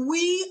if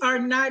we are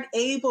not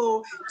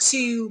able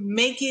to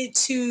make it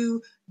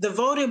to the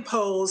voting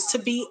polls to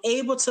be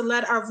able to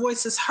let our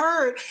voices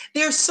heard,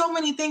 there's so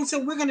many things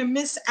that we're going to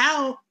miss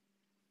out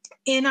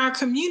in our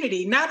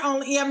community. Not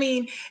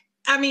only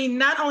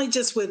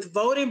just with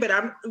voting, but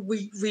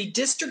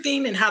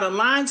redistricting and how the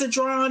lines are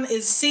drawn.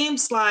 It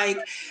seems like,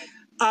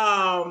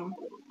 I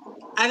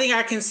think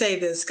I can say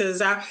this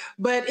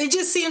but it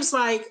just seems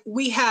like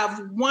we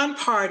have one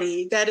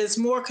party that is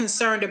more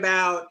concerned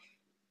about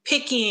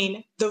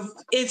picking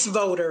its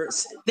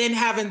voters than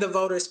having the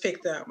voters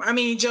pick them. I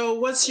mean, Joe,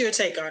 what's your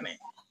take on it?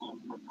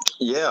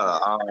 Yeah,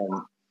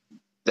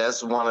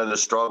 that's one of the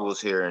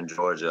struggles here in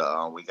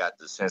Georgia. We got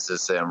the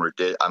census and we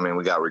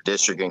got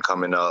redistricting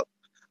coming up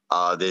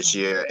this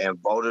year, and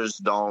voters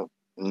don't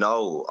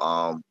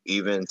know.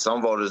 Even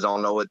some voters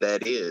don't know what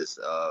that is.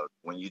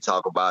 When you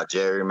talk about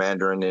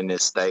gerrymandering in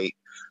this state,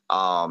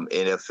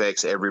 it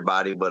affects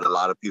everybody, but a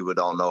lot of people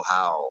don't know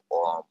how.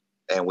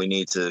 And we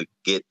need to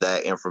get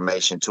that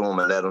information to them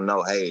and let them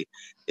know, hey,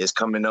 it's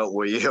coming up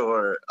where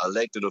your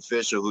elected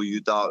official who you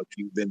thought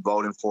you've been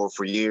voting for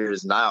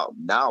years now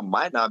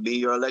might not be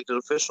your elected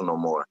official no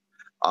more.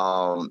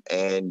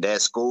 And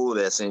that school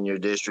that's in your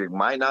district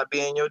might not be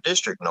in your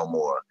district no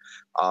more.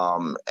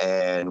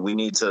 And we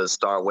need to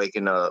start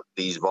waking up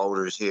these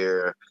voters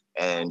here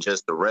and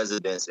just the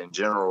residents in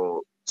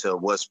general to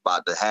what's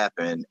about to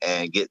happen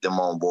and get them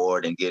on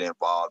board and get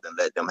involved and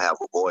let them have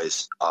a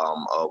voice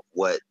of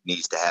what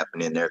needs to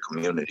happen in their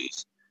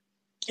communities.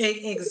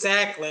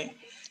 Exactly.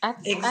 I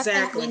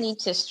think we need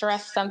to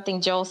stress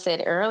something Joel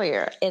said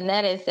earlier, and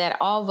that is that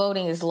all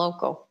voting is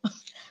local.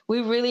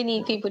 We really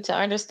need people to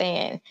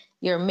understand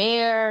your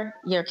mayor,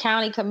 your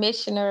county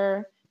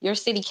commissioner, your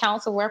city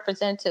council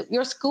representative,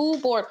 your school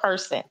board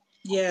person.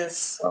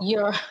 Yes.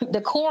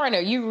 The coroner.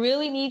 You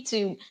really need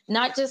to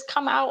not just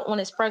come out when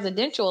it's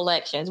presidential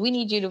elections. We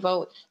need you to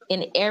vote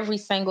in every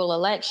single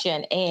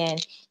election.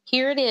 And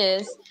here it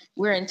is.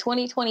 We're in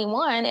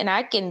 2021, and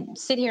I can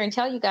sit here and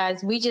tell you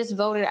guys, we just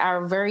voted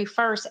our very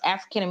first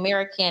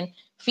African-American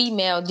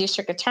female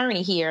district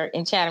attorney here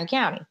in Chatham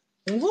County.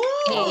 Woo!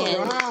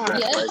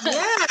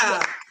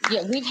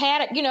 Yeah, we've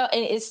had it, and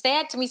it's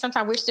sad to me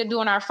sometimes we're still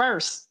doing our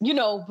first,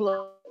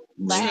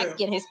 Black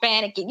and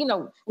Hispanic,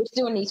 we're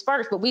doing these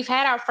first, but we've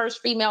had our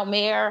first female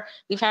mayor,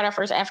 we've had our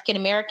first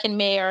African-American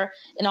mayor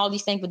and all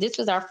these things, but this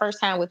was our first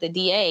time with the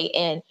DA.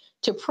 And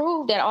to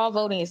prove that all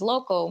voting is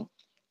local,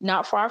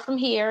 not far from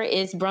here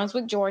is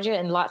Brunswick, Georgia,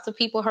 and lots of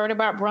people heard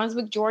about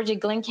Brunswick, Georgia,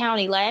 Glenn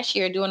County last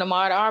year doing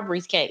Ahmaud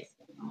Arbery's case.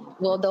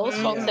 Well, those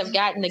folks have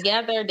gotten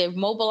together, they've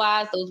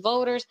mobilized those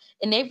voters,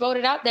 and they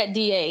voted out that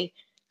DA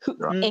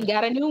and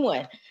got a new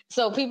one.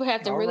 So people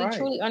have to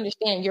truly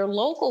understand your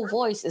local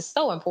voice is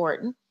so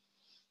important.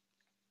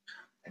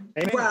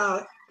 Amen.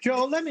 Well,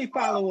 Joel, let me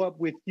follow up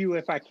with you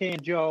if I can,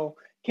 Joel.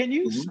 Can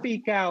you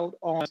speak out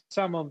on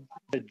some of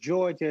the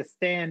Georgia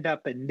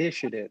stand-up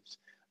initiatives,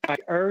 like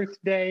Earth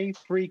Day,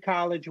 Free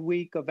College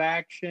Week of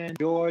Action,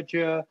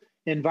 Georgia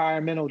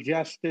Environmental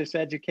Justice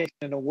Education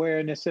and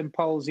Awareness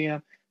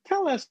Symposium?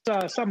 Tell us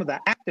some of the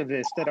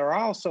activists that are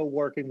also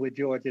working with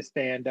Georgia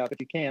Stand Up, if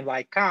you can,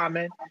 like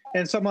Common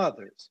and some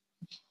others.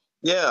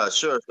 Yeah,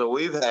 sure. So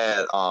we've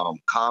had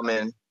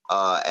Common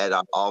at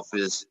our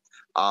office.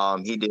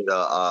 He did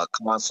a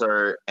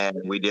concert, and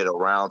we did a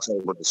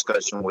roundtable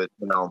discussion with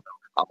him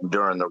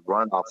during the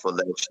runoff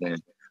election.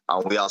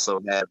 We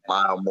also had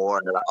Mile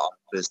Moore at our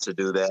office to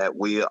do that.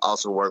 We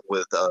also work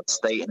with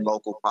state and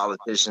local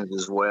politicians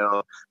as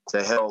well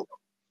to help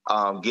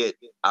get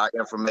our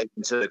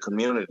information to the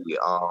community.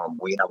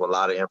 We have a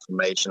lot of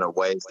information of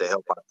ways to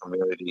help our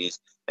communities,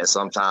 and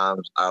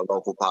sometimes our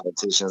local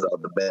politicians are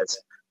the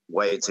best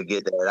way to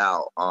get that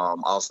out.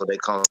 Also, they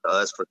come to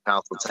us for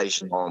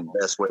consultation on the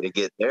best way to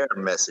get their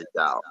message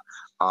out.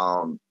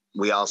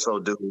 We also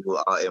do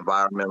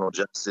environmental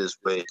justice,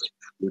 which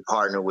we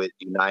partner with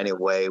United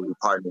Way. We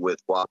partner with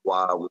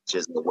WAWA, which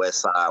is the West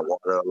Side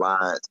Water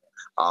Alliance,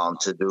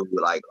 to do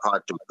like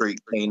Proctor Creek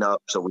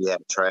cleanup. So we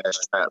have trash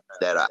traps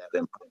that are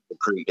in Proctor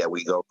Creek that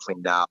we go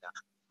clean out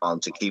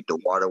to keep the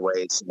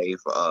waterways safe.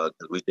 Because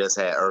we just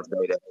had Earth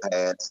Day that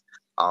passed.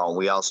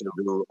 We also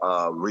do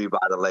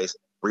revitalization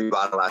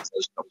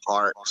of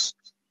parks.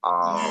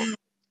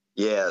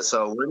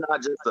 So we're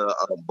not just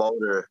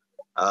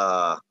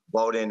a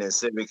voting and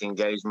civic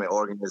engagement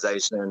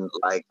organization.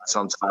 Like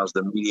sometimes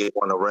the media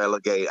want to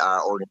relegate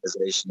our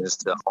organizations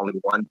to only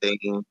one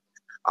thing.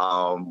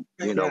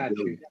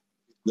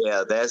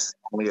 That's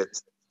only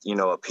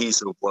a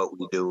piece of what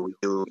we do. We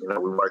do,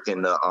 we work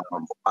in the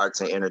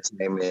arts and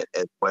entertainment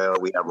as well.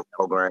 We have a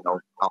program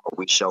called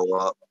We Show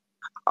Up.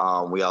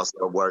 We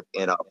also work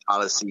in a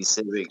policy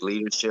civic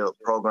leadership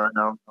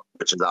program,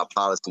 which is our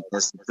policy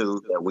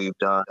institute that we've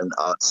done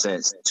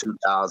since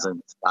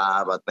 2005,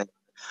 I think.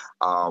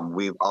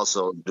 We've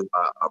also do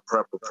a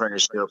prep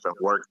apprenticeship and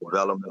work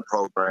development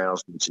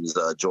programs, which is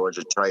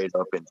Georgia Trade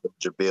Up and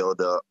Georgia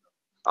Build Up.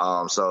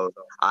 So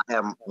I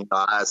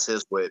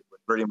assist with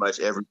pretty much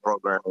every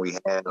program we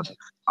have.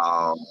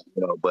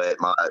 But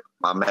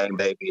my main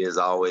baby is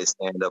always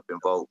stand up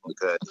and vote,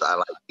 because I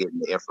like getting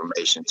the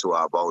information to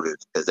our voters,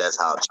 because that's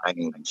how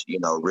change,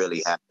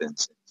 really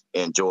happens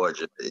in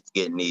Georgia. It's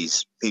getting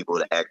these people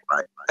to act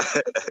right.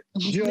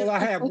 Joel, I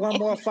have one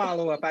more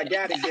follow-up. I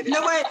got to get it.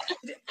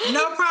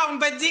 No problem.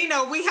 But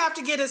Dino, we have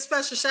to get a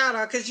special shout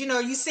out, because,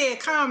 you said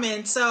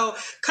Common. So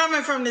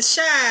coming from the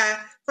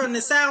from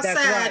the South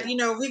That's Side, right.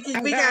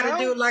 we got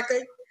to do like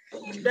a,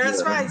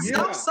 that's right,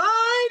 South Side,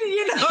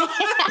 we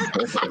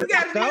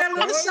got to do that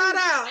little shout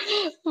out.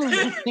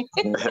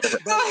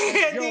 Go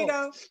ahead,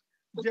 Dino.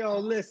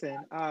 Joel, listen,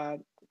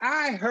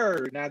 I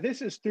heard, now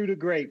this is through the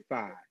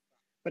grapevine,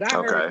 but I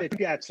heard that you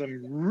got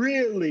some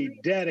really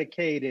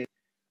dedicated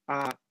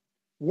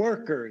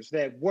workers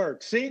that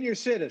work, senior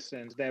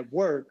citizens that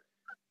work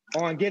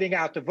on getting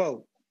out to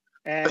vote.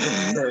 And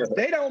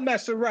they don't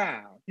mess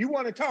around. You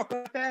want to talk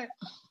about that?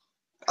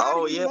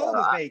 How do you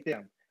motivate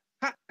them?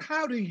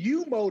 How do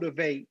you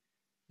motivate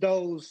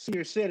those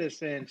senior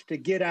citizens to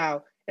get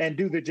out and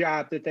do the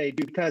job that they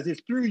do? Because it's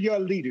through your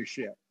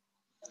leadership.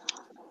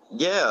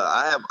 Yeah,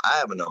 I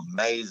have an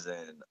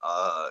amazing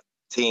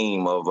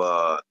team of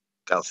a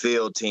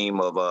field team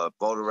of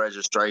voter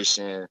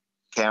registration,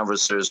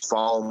 canvassers,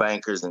 phone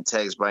bankers, and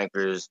text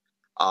bankers.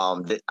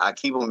 I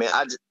keep them in.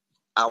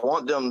 I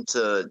want them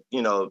to,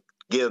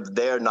 give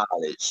their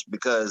knowledge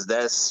because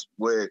that's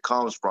where it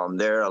comes from.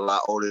 They're a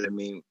lot older than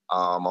me.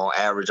 On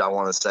average, I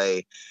want to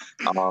say,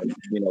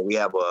 we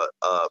have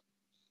a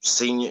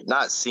senior,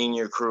 not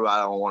senior crew. I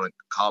don't want to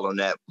call them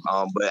that.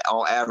 But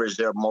on average,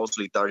 they're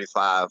mostly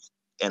 35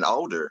 and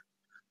older.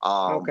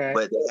 Okay.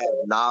 But they have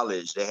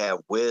knowledge, they have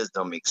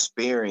wisdom,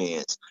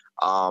 experience.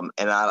 And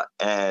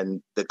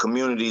the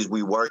communities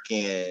we work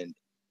in,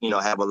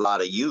 have a lot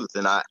of youth,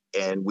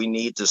 and we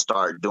need to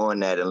start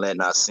doing that and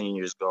letting our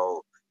seniors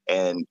go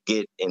and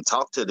get and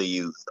talk to the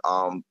youth,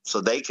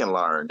 so they can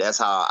learn. That's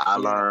how I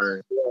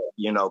learned,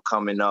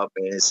 coming up.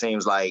 And it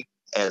seems like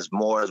as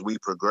we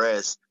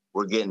progress,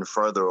 we're getting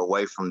further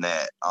away from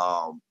that.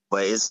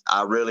 But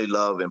I really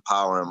love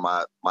empowering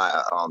my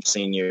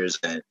seniors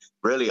and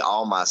really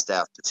all my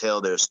staff to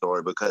tell their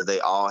story, because they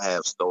all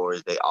have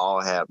stories. They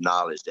all have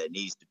knowledge that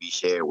needs to be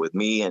shared with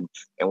me and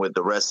with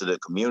the rest of the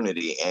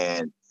community.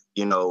 And,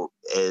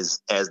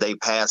 as they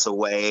pass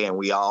away and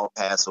we all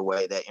pass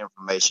away, that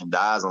information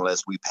dies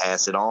unless we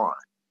pass it on.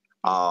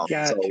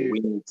 So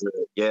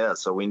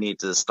we need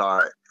to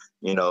start,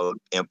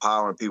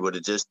 empowering people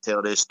to just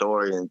tell their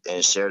story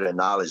and share their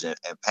knowledge and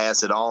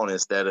pass it on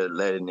instead of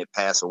letting it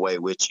pass away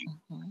with you.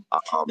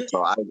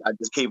 So I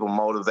just keep them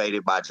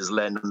motivated by just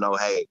letting them know,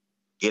 hey,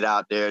 get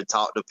out there,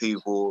 talk to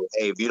people.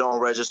 Hey, if you don't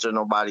register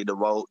nobody to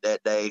vote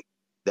that day,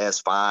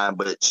 that's fine,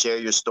 but share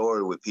your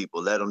story with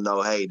people. Let them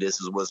know, hey, this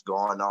is what's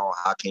going on.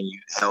 How can you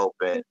help?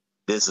 And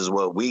this is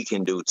what we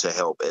can do to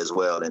help as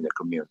well in the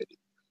community.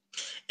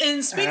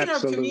 And speaking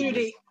of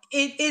community,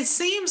 it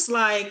seems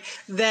like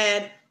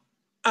that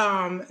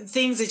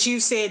things that you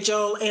said,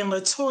 Joel and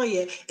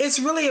LaToya, it's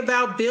really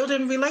about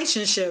building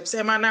relationships.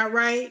 Am I not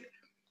right?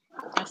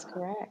 That's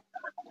correct.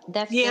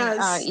 That's been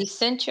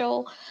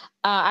essential.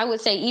 I would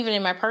say even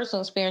in my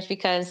personal experience,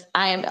 because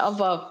I am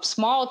of a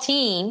small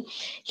team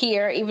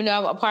here, even though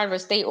I'm a part of a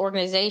state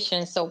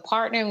organization. So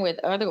partnering with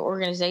other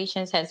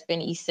organizations has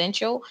been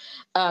essential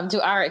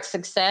to our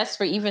success.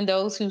 For even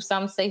those who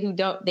some say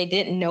they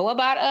didn't know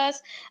about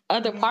us,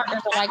 other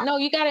partners are like, no,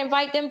 you got to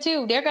invite them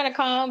too. They're going to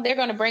come. They're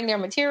going to bring their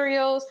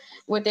materials.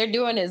 What they're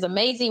doing is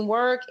amazing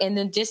work. And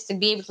then just to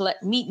be able to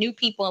meet new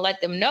people and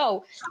let them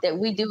know that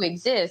we do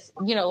exist.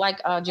 Like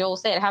Joel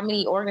said, how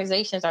many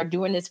organizations are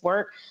doing this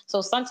work?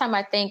 So sometimes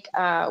I think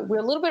we're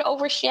a little bit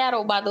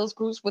overshadowed by those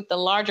groups with the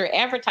larger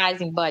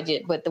advertising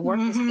budget, but the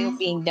work is still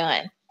being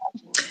done.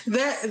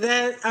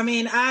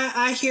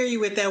 I hear you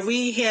with that.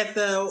 We had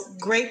the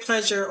great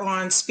pleasure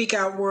on Speak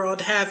Out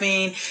World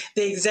having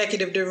the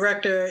executive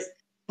director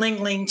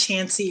Ling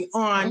Chansey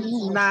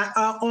on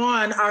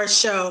our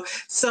show.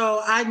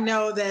 So I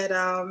know that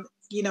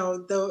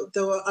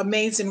the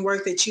amazing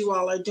work that you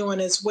all are doing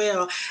as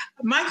well.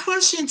 My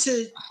question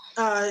to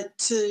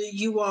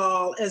you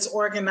all as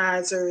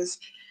organizers,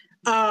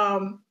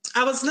 I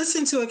was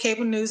listening to a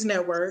cable news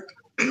network.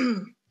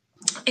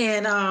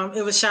 And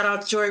it was shout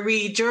out to Joy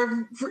Reid. Joy,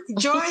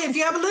 if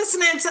you're ever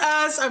listening to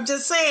us, I'm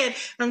just saying,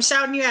 I'm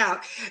shouting you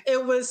out.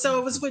 It was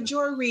with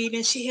Joy Reid,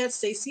 and she had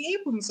Stacey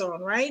Abrams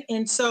on, right?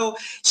 And so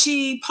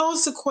she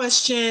posed a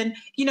question,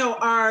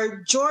 are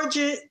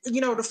Georgia,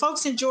 the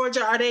folks in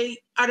Georgia, are they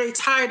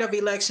tired of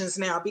elections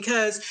now?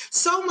 Because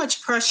so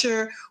much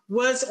pressure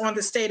was on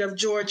the state of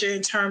Georgia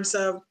in terms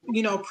of,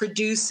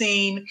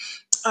 producing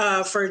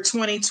for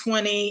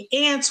 2020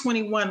 and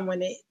 21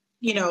 when it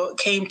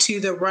came to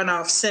the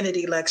runoff Senate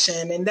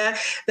election. And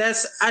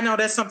I know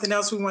that's something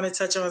else we want to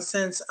touch on,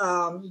 since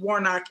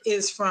Warnock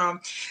is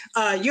from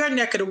your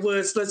neck of the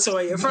woods,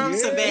 LaToya, from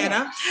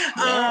Savannah.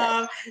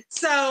 Yeah.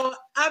 So,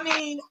 are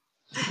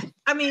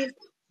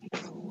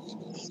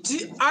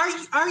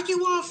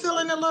you all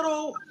feeling a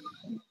little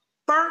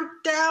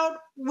burnt out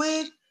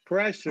with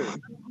pressure?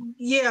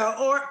 Yeah,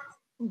 or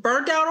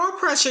burnt out or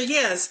pressure.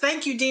 Yes.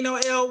 Thank you, Dino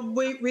L.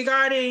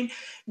 Regarding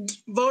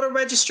voter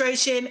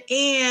registration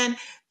and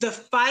the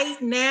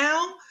fight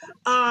now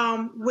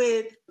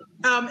with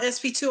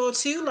SB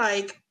 202,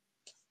 like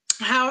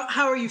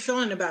how are you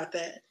feeling about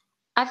that?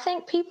 I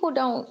think people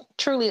don't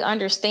truly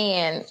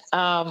understand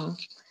the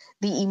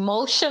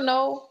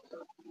emotional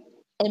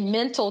and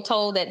mental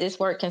toll that this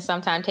work can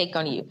sometimes take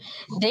on you.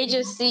 They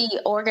just see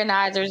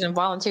organizers and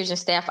volunteers and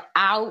staff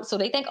out, so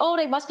they think, oh,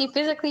 they must be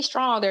physically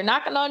strong. They're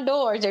knocking on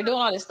doors. They're doing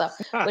all this stuff.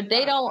 But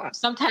they don't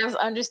sometimes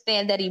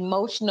understand that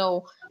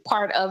emotional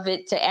part of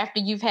it to after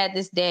you've had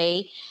this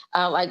day.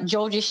 Like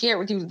Joel just shared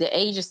with you the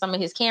age of some of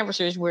his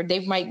canvassers, where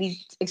they might be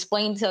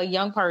explaining to a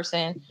young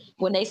person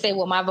when they say,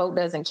 well, my vote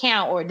doesn't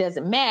count or it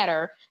doesn't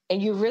matter.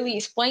 and you're really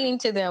explaining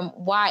to them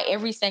why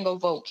every single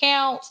vote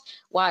counts,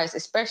 why it's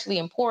especially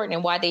important,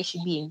 and why they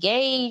should be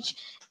engaged.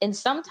 And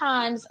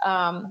sometimes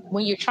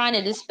when you're trying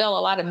to dispel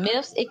a lot of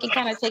myths, it can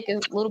kind of take a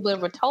little bit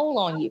of a toll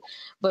on you.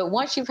 But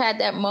once you've had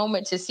that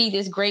moment to see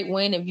this great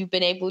win, if you've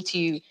been able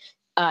to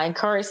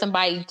encourage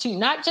somebody to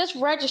not just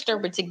register,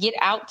 but to get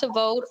out to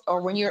vote,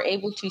 or when you're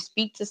able to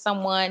speak to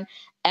someone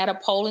at a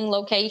polling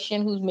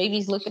location who's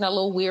maybe looking a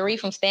little weary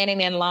from standing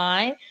in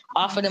line,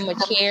 offer them a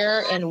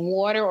chair and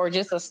water or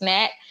just a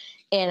snack.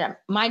 And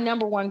my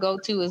number one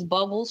go-to is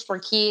bubbles for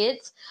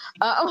kids.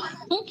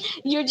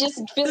 You're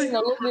just feeling a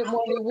little bit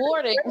more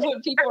rewarded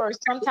when people are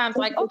sometimes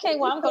like, okay,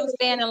 well, I'm going to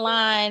stand in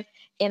line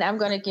and I'm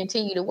going to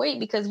continue to wait,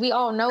 because we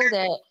all know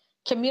that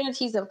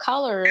communities of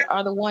color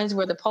are the ones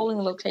where the polling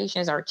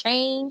locations are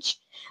changed.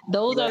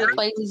 Those are the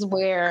places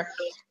where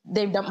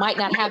they might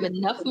not have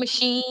enough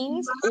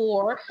machines,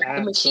 or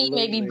the machine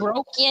may be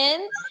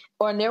broken,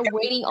 or they're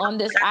waiting on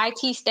this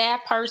IT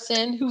staff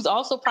person who's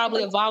also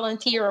probably a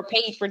volunteer or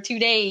paid for 2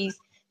 days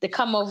to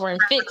come over and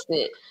fix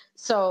it.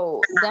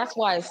 So that's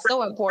why it's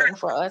so important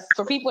for us,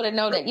 for people to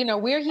know that, you know,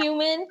 we're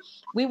human.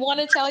 We want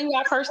to tell you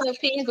our personal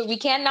opinions, but we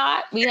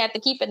cannot. We have to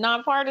keep it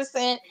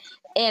nonpartisan.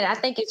 And I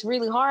think it's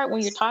really hard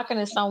when you're talking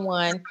to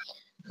someone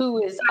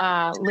who is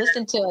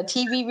listening to a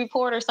TV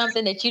report or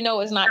something that you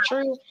know is not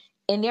true,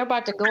 and they're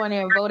about to go in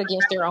there and vote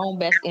against their own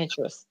best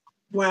interests.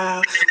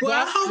 Wow.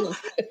 Well, I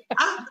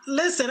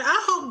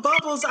hope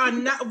Bubbles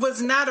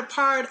was not a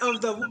part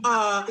of the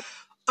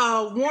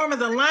warm of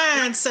the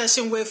line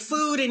session with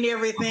food and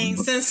everything,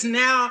 since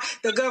now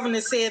the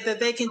governor said that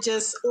they can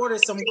just order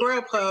some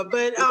Grubhub.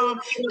 But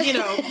you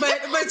know,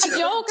 but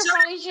Joel can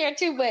probably share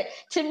too. But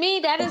to me,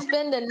 that has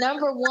been the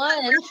number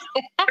one.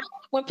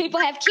 When people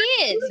have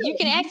kids, you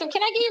can ask them,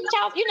 "Can I get you a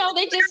child?" You know,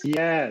 they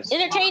just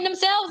entertain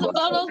themselves and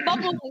blow those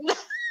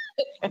bubbles.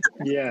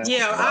 Yeah.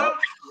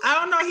 I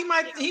don't know.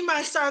 He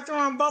might start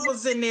throwing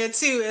bubbles in there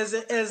too as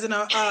an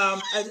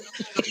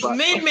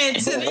amendment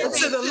to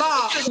the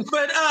law.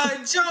 But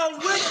Joe,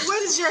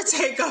 what is your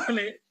take on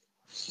it?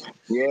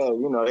 Yeah,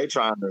 you know, they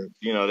trying to,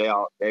 you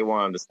know, they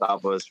wanted to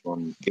stop us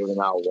from giving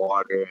out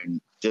water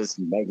and just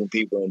making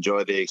people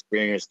enjoy the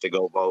experience to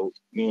go vote,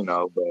 you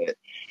know, but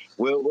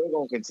we're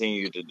going to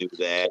continue to do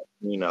that.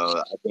 You know,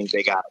 I think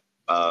they got,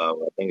 I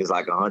think it's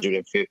like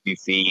 150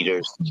 feet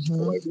or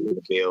away from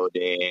the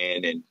building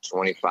and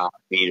 25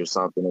 feet or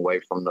something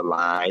away from the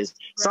lines.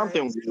 Right.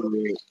 Something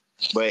weird,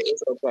 but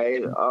it's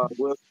okay.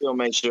 We'll still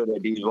make sure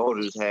that these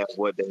voters have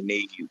what they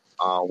need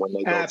when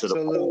they go to the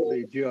poll.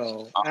 Absolutely,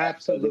 Joe.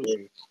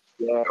 Absolutely.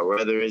 Yeah,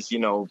 whether it's, you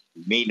know,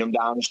 meeting them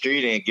down the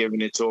street and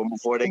giving it to them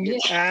before they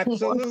get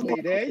Absolutely.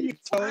 There you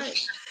go.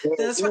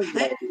 That's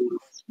right.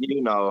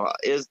 You know,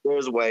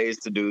 there's ways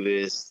to do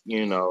this,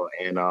 you know,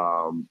 and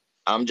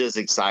I'm just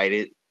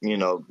excited. You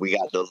know, we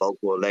got the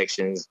local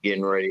elections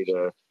getting ready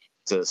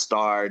to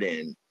start,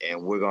 and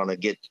we're gonna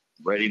get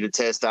ready to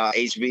test out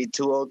HB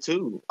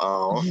 202.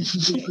 And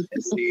see,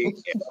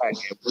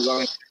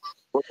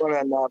 we're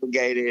gonna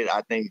navigate it.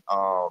 I think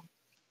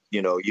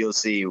you know, you'll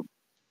see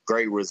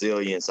great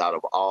resilience out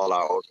of all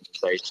our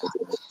organizations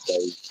in the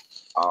state.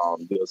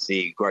 You'll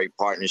see great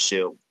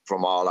partnership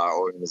from all our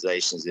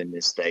organizations in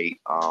this state.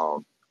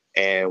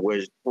 And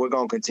we're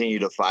going to continue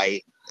to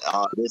fight.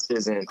 This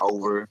isn't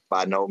over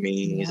by no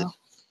means. Yeah.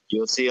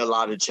 You'll see a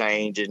lot of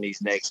change in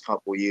these next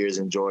couple of years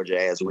in Georgia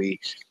as we,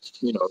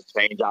 you know,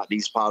 change out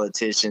these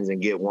politicians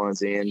and get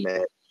ones in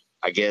that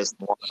I guess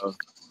want to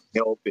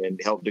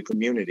help the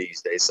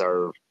communities they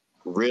serve,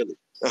 really.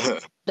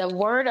 The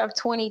word of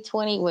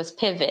 2020 was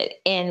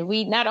pivot. And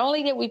we not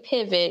only did we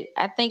pivot,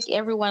 I think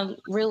everyone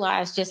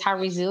realized just how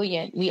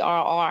resilient we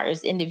all are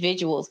as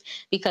individuals,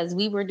 because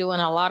we were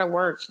doing a lot of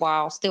work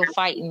while still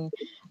fighting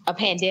a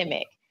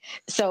pandemic.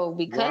 So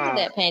because of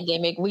that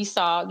pandemic, we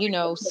saw, you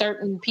know,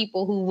 certain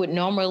people who would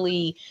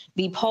normally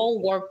be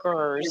poll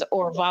workers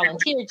or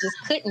volunteers just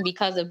couldn't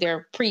because of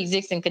their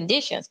pre-existing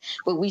conditions.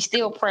 But we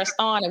still pressed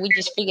on, and we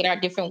just figured out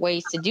different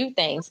ways to do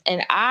things.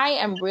 And I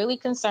am really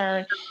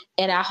concerned,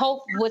 and I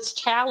hope what's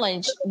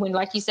challenged when,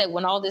 like you said,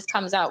 when all this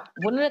comes out,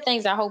 one of the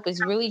things I hope is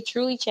really,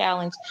 truly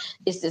challenged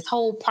is this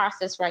whole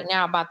process right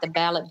now about the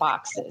ballot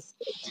boxes.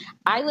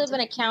 I live in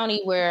a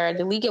county where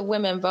the League of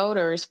Women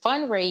Voters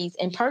fundraise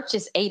and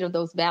purchase 8 of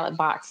those ballot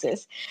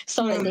boxes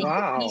so that they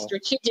can be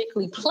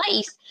strategically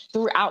placed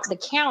throughout the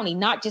county,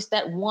 not just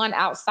that one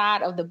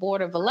outside of the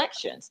Board of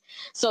Elections.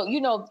 So,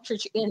 you know,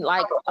 in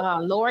like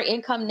lower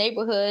income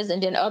neighborhoods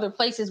and then other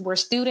places where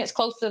students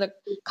close to the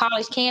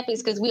college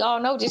campus, because we all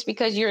know just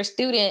because you're a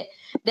student,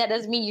 that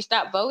doesn't mean you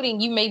stop voting.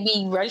 You may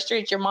be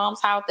registered at your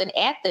mom's house in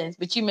Athens,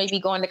 but you may be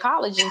going to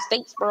college in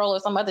Statesboro or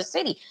some other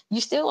city. You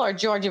still are a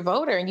Georgia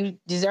voter, and you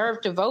deserve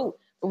to vote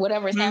for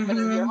whatever is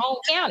happening in your home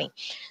county.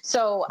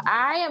 So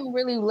I am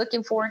really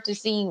looking forward to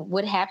seeing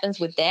what happens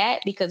with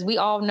that, because we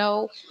all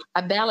know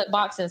a ballot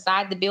box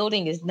inside the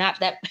building is not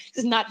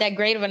that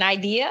great of an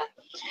idea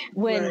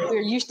when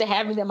we're used to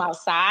having them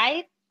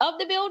outside of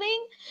the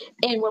building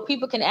and where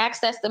people can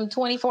access them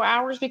 24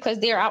 hours because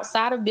they're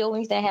outside of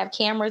buildings that have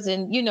cameras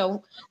and, you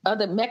know,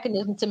 other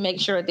mechanisms to make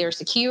sure they're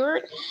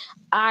secured.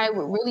 I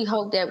would really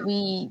hope that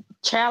we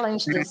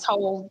challenge this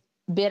whole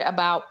bit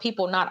about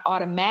people not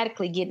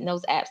automatically getting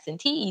those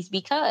absentees,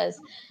 because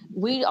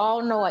we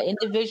all know an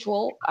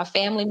individual, a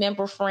family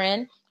member,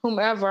 friend,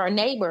 whomever, a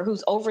neighbor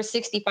who's over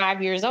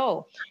 65 years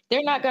old.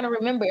 They're not going to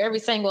remember every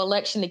single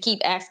election to keep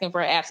asking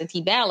for an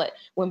absentee ballot,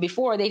 when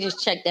before they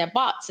just checked that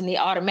box and they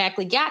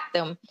automatically got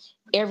them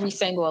every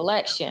single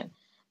election.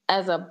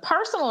 As a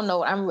personal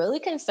note, I'm really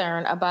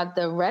concerned about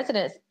the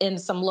residents in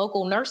some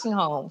local nursing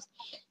homes,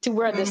 to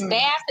where the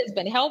staff has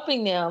been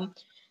helping them.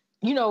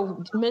 You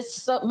know,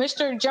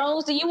 Mr.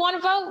 Jones, do you want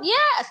to vote?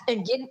 Yes.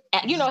 And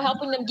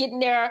helping them get in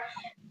their,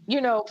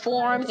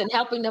 forms and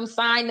helping them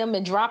sign them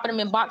and dropping them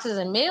in boxes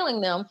and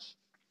mailing them.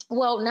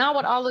 Well, now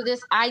with all of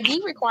this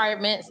ID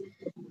requirements,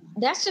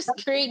 that's just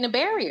creating a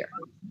barrier.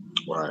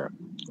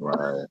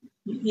 Right.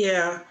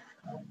 Yeah.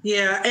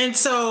 And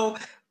so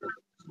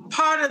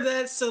part of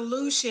that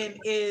solution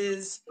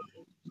is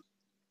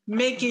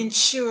making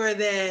sure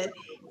that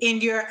in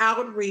your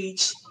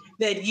outreach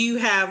that you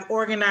have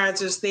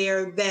organizers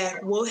there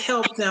that will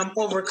help them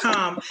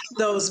overcome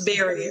those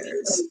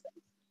barriers.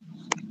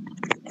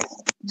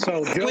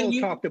 So Joel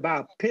talked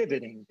about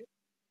pivoting.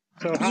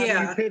 So how do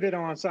you pivot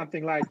on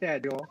something like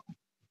that, Joel?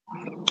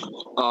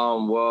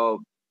 Well,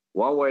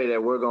 one way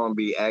that we're going to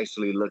be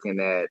actually looking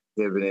at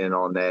pivoting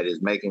on that is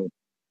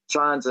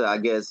trying to, I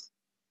guess,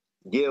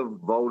 give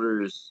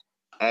voters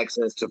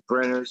access to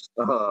printers,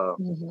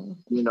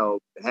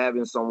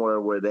 having somewhere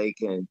where they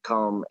can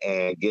come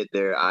and get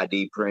their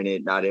ID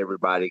printed. Not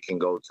everybody can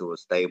go to a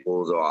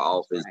Staples or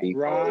Office Depot.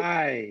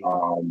 Right.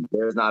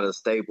 There's not a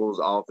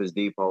Staples, Office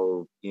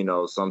Depot,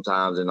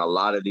 sometimes in a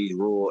lot of these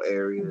rural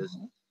areas.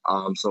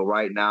 So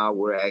right now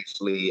we're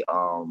actually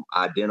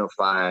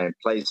identifying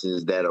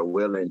places that are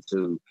willing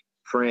to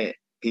print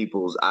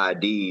people's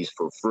IDs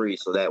for free,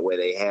 so that way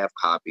they have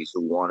copies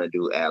who want to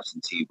do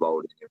absentee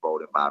voting and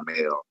voting by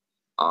mail.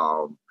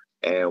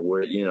 And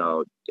we're,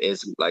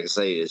 it's like I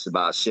say, it's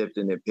about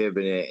shifting and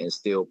pivoting and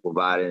still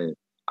providing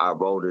our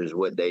voters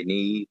what they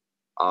need.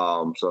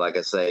 So like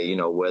I say,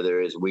 whether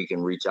it's we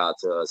can reach out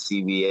to a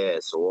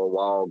CVS or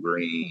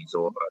Walgreens,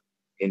 or,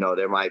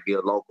 there might be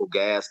a local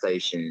gas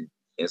station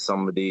in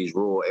some of these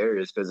rural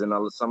areas, because in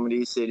some of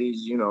these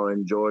cities,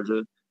 in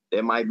Georgia,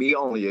 there might be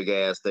only a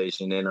gas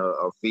station and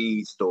a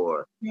feed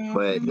store.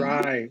 But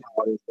right,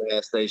 a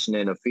gas station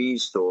and a feed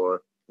store,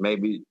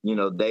 maybe,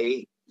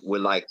 they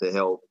would like to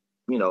help,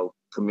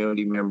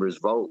 community members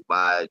vote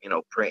by,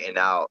 printing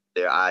out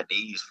their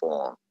IDs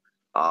for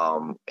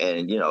them,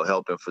 and,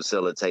 helping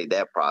facilitate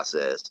that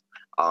process.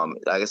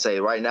 Like I say,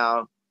 right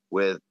now,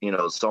 with,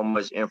 so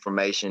much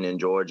information in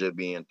Georgia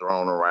being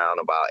thrown around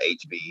about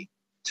HB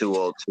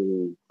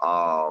 202,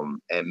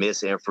 and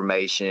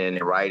misinformation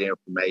and right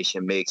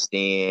information mixed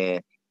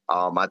in.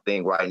 I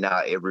think right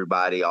now,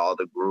 everybody, all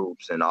the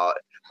groups and all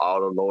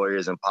the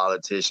lawyers and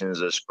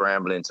politicians are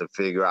scrambling to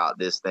figure out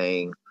this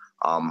thing.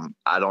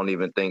 I don't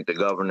even think the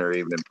governor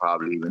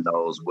probably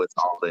knows what's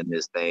all in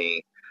this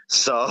thing.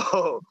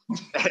 So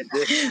at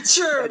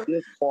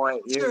this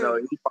point, he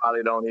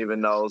probably don't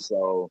even know.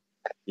 So,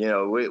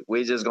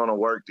 we're just going to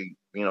work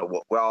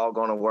we're all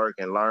going to work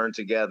and learn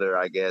together,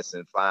 I guess,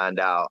 and find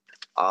out.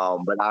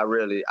 But I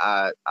really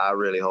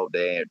hope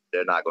they're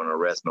not going to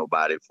arrest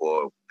nobody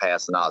for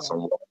passing out some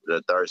water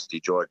to thirsty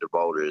Georgia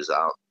voters.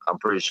 I'm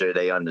pretty sure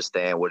they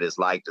understand what it's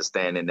like to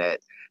stand in that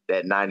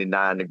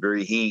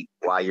 99-degree heat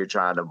while you're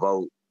trying to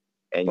vote,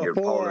 and for you're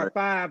 4 or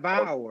 5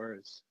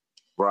 hours.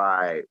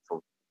 Right.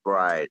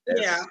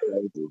 That's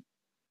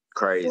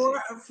crazy.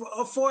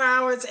 4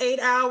 hours, 8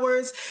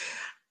 hours.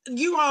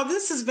 You all,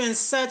 this has been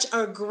such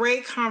a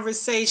great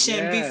conversation.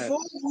 Yes. Before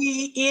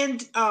we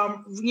end,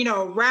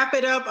 wrap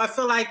it up, I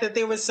feel like that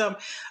there was some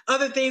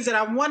other things that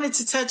I wanted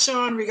to touch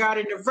on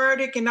regarding the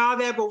verdict and all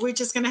that, but we're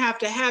just going to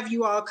have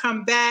you all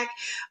come back.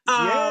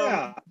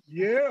 Yeah.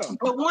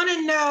 I want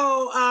to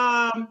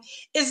know,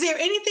 is there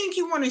anything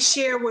you want to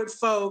share with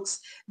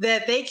folks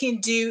that they can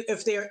do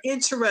if they're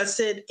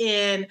interested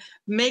in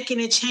making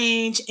a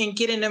change and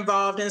getting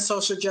involved in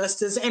social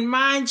justice? And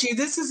mind you,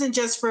 this isn't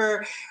just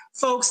for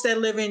folks that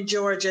live in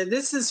Georgia.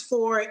 This is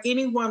for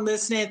anyone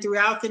listening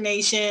throughout the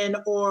nation,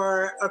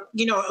 or,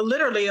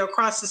 literally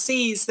across the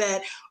seas,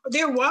 that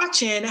they're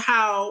watching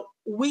how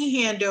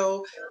we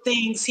handle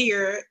things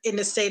here in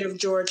the state of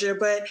Georgia.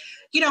 But,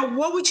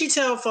 what would you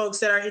tell folks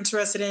that are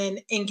interested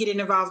in getting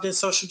involved in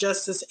social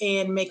justice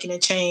and making a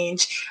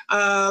change?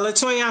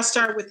 LaToya, I'll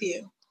start with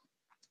you.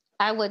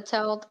 I would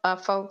tell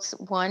folks,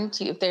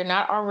 if they're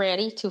not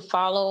already, to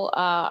follow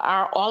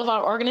all of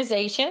our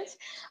organizations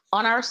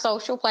on our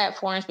social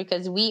platforms,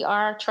 because we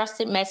are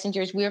trusted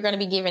messengers. We are going to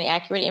be giving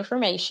accurate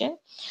information.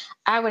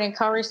 I would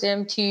encourage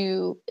them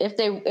to, if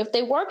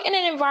they work in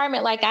an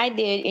environment like I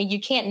did, and you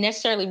can't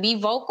necessarily be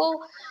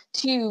vocal,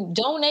 to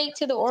donate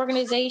to the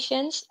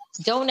organizations,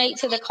 donate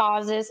to the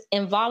causes,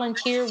 and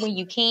volunteer when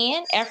you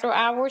can after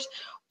hours,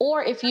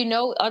 Or if you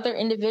know other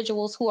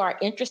individuals who are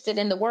interested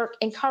in the work,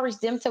 encourage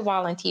them to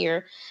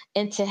volunteer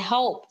and to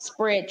help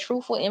spread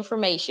truthful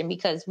information,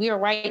 because we are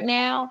right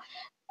now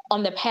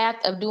on the path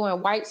of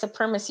doing white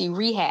supremacy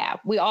rehab.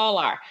 We all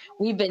are.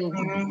 We've been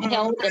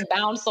held and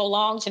bound so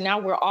long, so now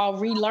we're all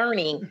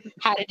relearning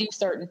how to do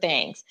certain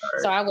things.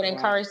 So I would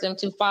encourage them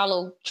to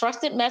follow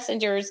trusted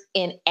messengers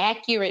and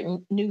accurate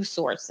news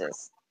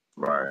sources.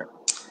 Right.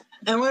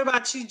 And what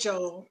about you,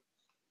 Joel?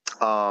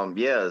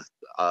 Yes.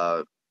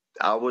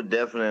 I would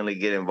definitely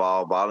get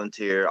involved,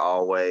 volunteer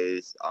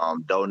always,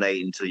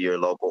 donating to your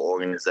local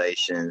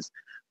organizations,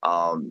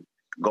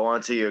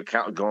 going to your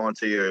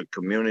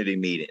community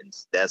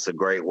meetings. That's a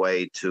great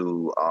way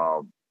to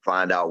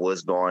find out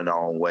what's going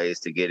on, ways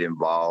to get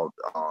involved.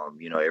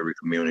 Every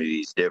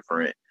community is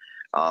different,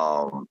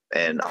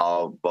 and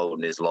all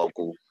voting is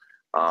local,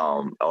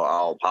 or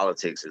all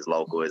politics is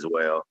local as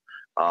well.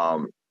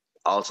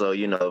 Also,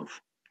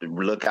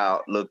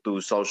 look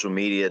through social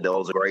media.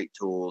 Those are great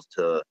tools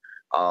to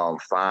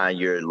find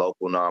your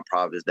local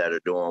nonprofits that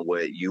are doing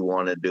what you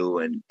want to do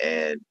and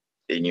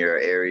in your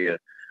area.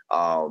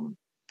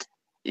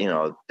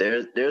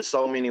 There's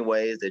so many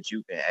ways that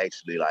you can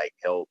actually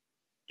help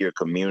your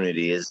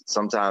community.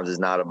 Sometimes it's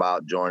not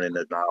about joining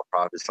a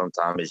nonprofit.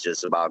 Sometimes it's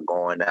just about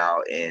going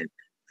out and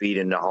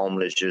feeding the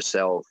homeless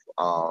yourself.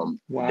 It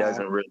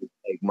doesn't really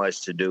take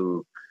much to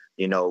do.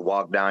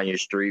 Walk down your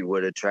street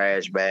with a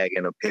trash bag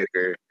and a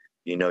picker.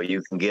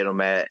 You can get them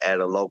at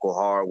a local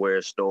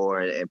hardware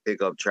store and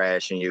pick up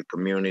trash in your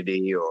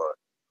community, or,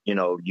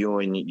 you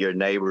and your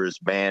neighbors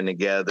band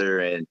together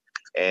and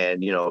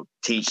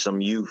teach some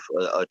youth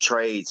a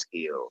trade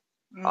skill.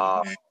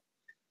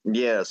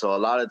 So a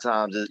lot of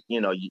times,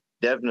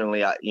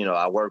 definitely,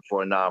 I work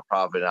for a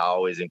nonprofit, and I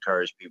always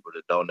encourage people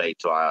to donate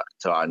to our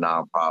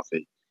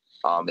nonprofit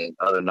and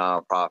other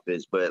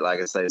nonprofits. But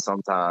like I say,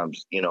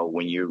 sometimes,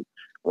 when you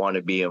want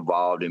to be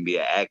involved and be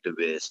an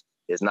activist,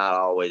 it's not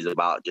always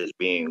about just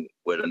being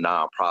with a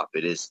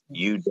nonprofit. It's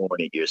you doing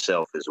it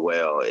yourself as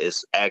well.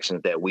 It's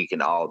actions that we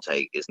can all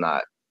take. It's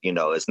not,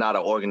 it's not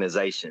an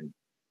organization.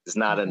 It's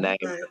not a name.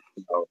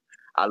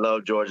 I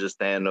love Georgia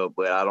Stand Up,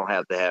 but I don't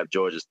have to have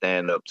Georgia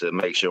Stand Up to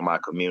make sure my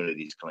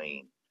community's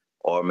clean,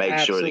 or make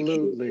sure the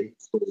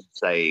kids are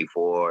safe,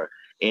 or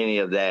any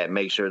of that.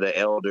 Make sure the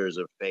elders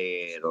are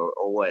fed, or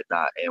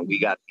whatnot. And we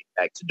got to get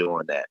back to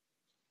doing that.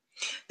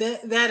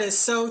 That is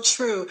so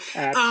true.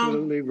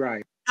 Absolutely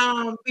right.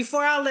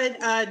 Before I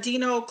let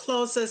Dino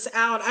close us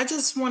out, I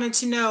just wanted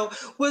to know,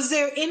 was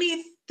there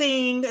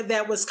anything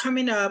that was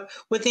coming up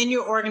within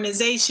your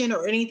organization,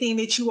 or anything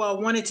that you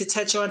all wanted to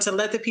touch on to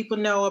let the people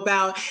know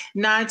about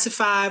 9 to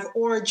 5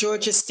 or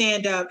Georgia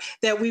Stand Up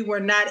that we were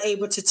not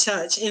able to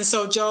touch? And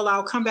so, Joel,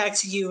 I'll come back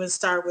to you and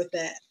start with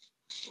that.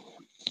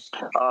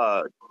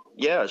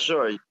 Yeah,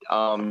 sure. You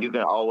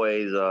can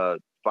always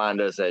find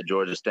us at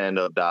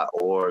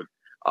georgiastandup.org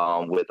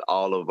with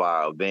all of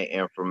our event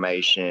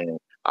information,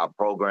 our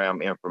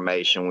program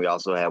information. We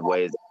also have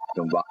ways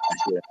to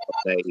volunteer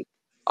and update.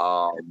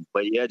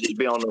 But yeah, just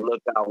be on the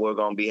lookout. We're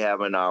going to be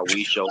having our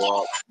We Show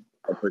Up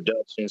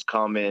productions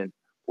coming,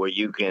 where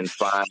you can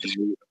find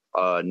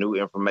new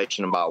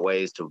information about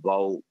ways to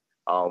vote,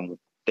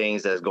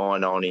 things that's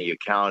going on in your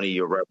county,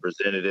 your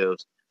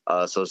representatives.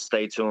 So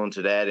stay tuned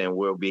to that, and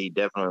we'll be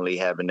definitely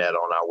having that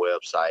on our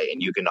website.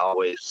 And you can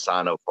always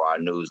sign up for our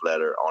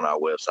newsletter on our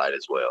website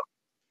as well.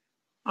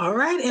 All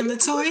right. And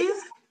LaToya?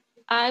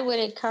 I would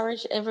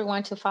encourage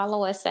everyone to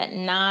follow us at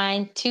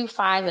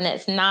 925, and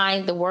that's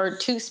 9, the word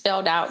 2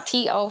 spelled out,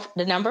 TO,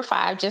 the number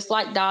 5, just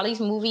like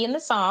Dolly's movie in the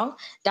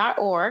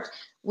song.org.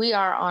 We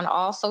are on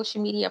all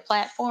social media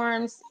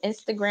platforms,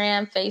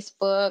 Instagram,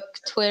 Facebook,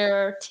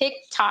 Twitter,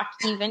 TikTok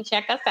even.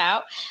 Check us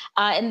out.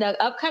 In the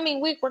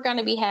upcoming week, we're going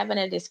to be having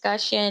a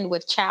discussion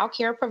with child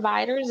care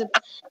providers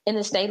in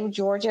the state of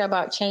Georgia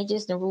about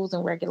changes in rules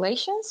and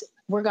regulations.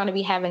 We're going to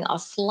be having a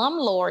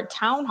slumlord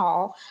town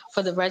hall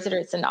for the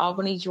residents in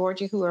Albany,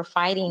 Georgia, who are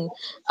fighting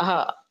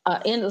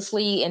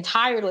endlessly and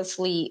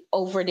tirelessly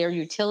over their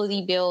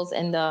utility bills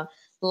and the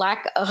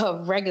lack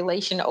of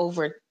regulation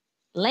over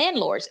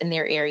landlords in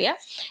their area.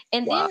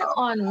 And then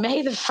on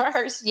May the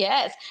 1st,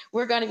 yes,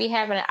 we're going to be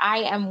having an I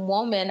Am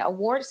Woman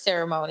award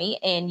ceremony,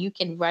 and you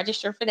can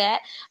register for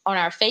that on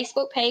our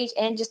Facebook page,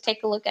 and just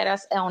take a look at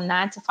us on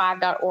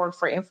 9to5.org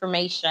for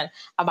information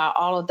about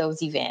all of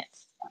those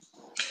events.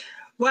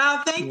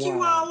 Wow, thank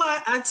you all.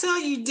 I tell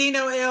you,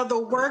 Dino L., the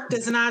work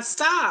does not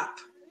stop.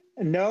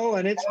 No,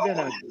 and it's been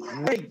a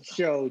great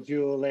show,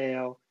 Joel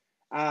L.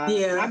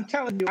 I'm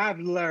telling you, I've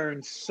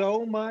learned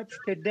so much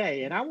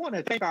today, and I want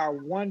to thank our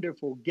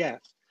wonderful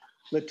guests,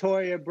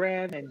 LaToya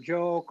Brannen and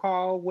Joel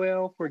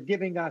Caldwell, for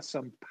giving us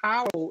some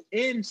powerful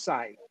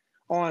insight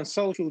on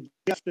social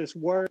justice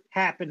work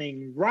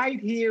happening right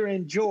here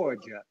in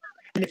Georgia.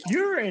 And if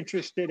you're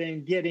interested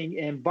in getting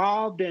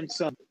involved in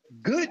some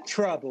good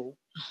trouble,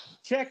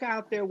 check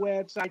out their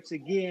websites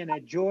again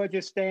at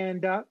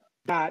georgiastandup.org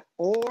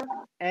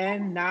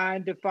and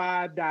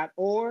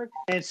 9to5.org,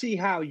 and see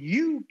how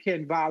you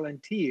can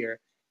volunteer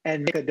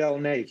and make a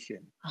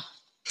donation.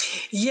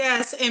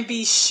 Yes, and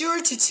be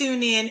sure to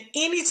tune in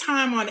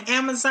anytime on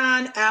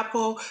Amazon,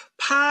 Apple,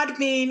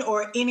 Podbean,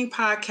 or any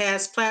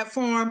podcast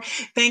platform.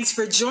 Thanks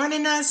for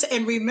joining us.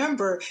 And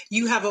remember,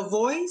 you have a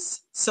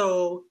voice,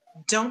 so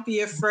don't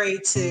be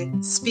afraid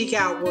to speak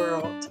out,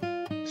 world.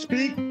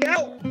 Speak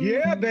out.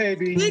 Yeah,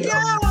 baby. Speak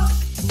out.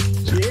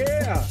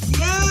 Yeah.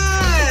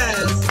 Yeah.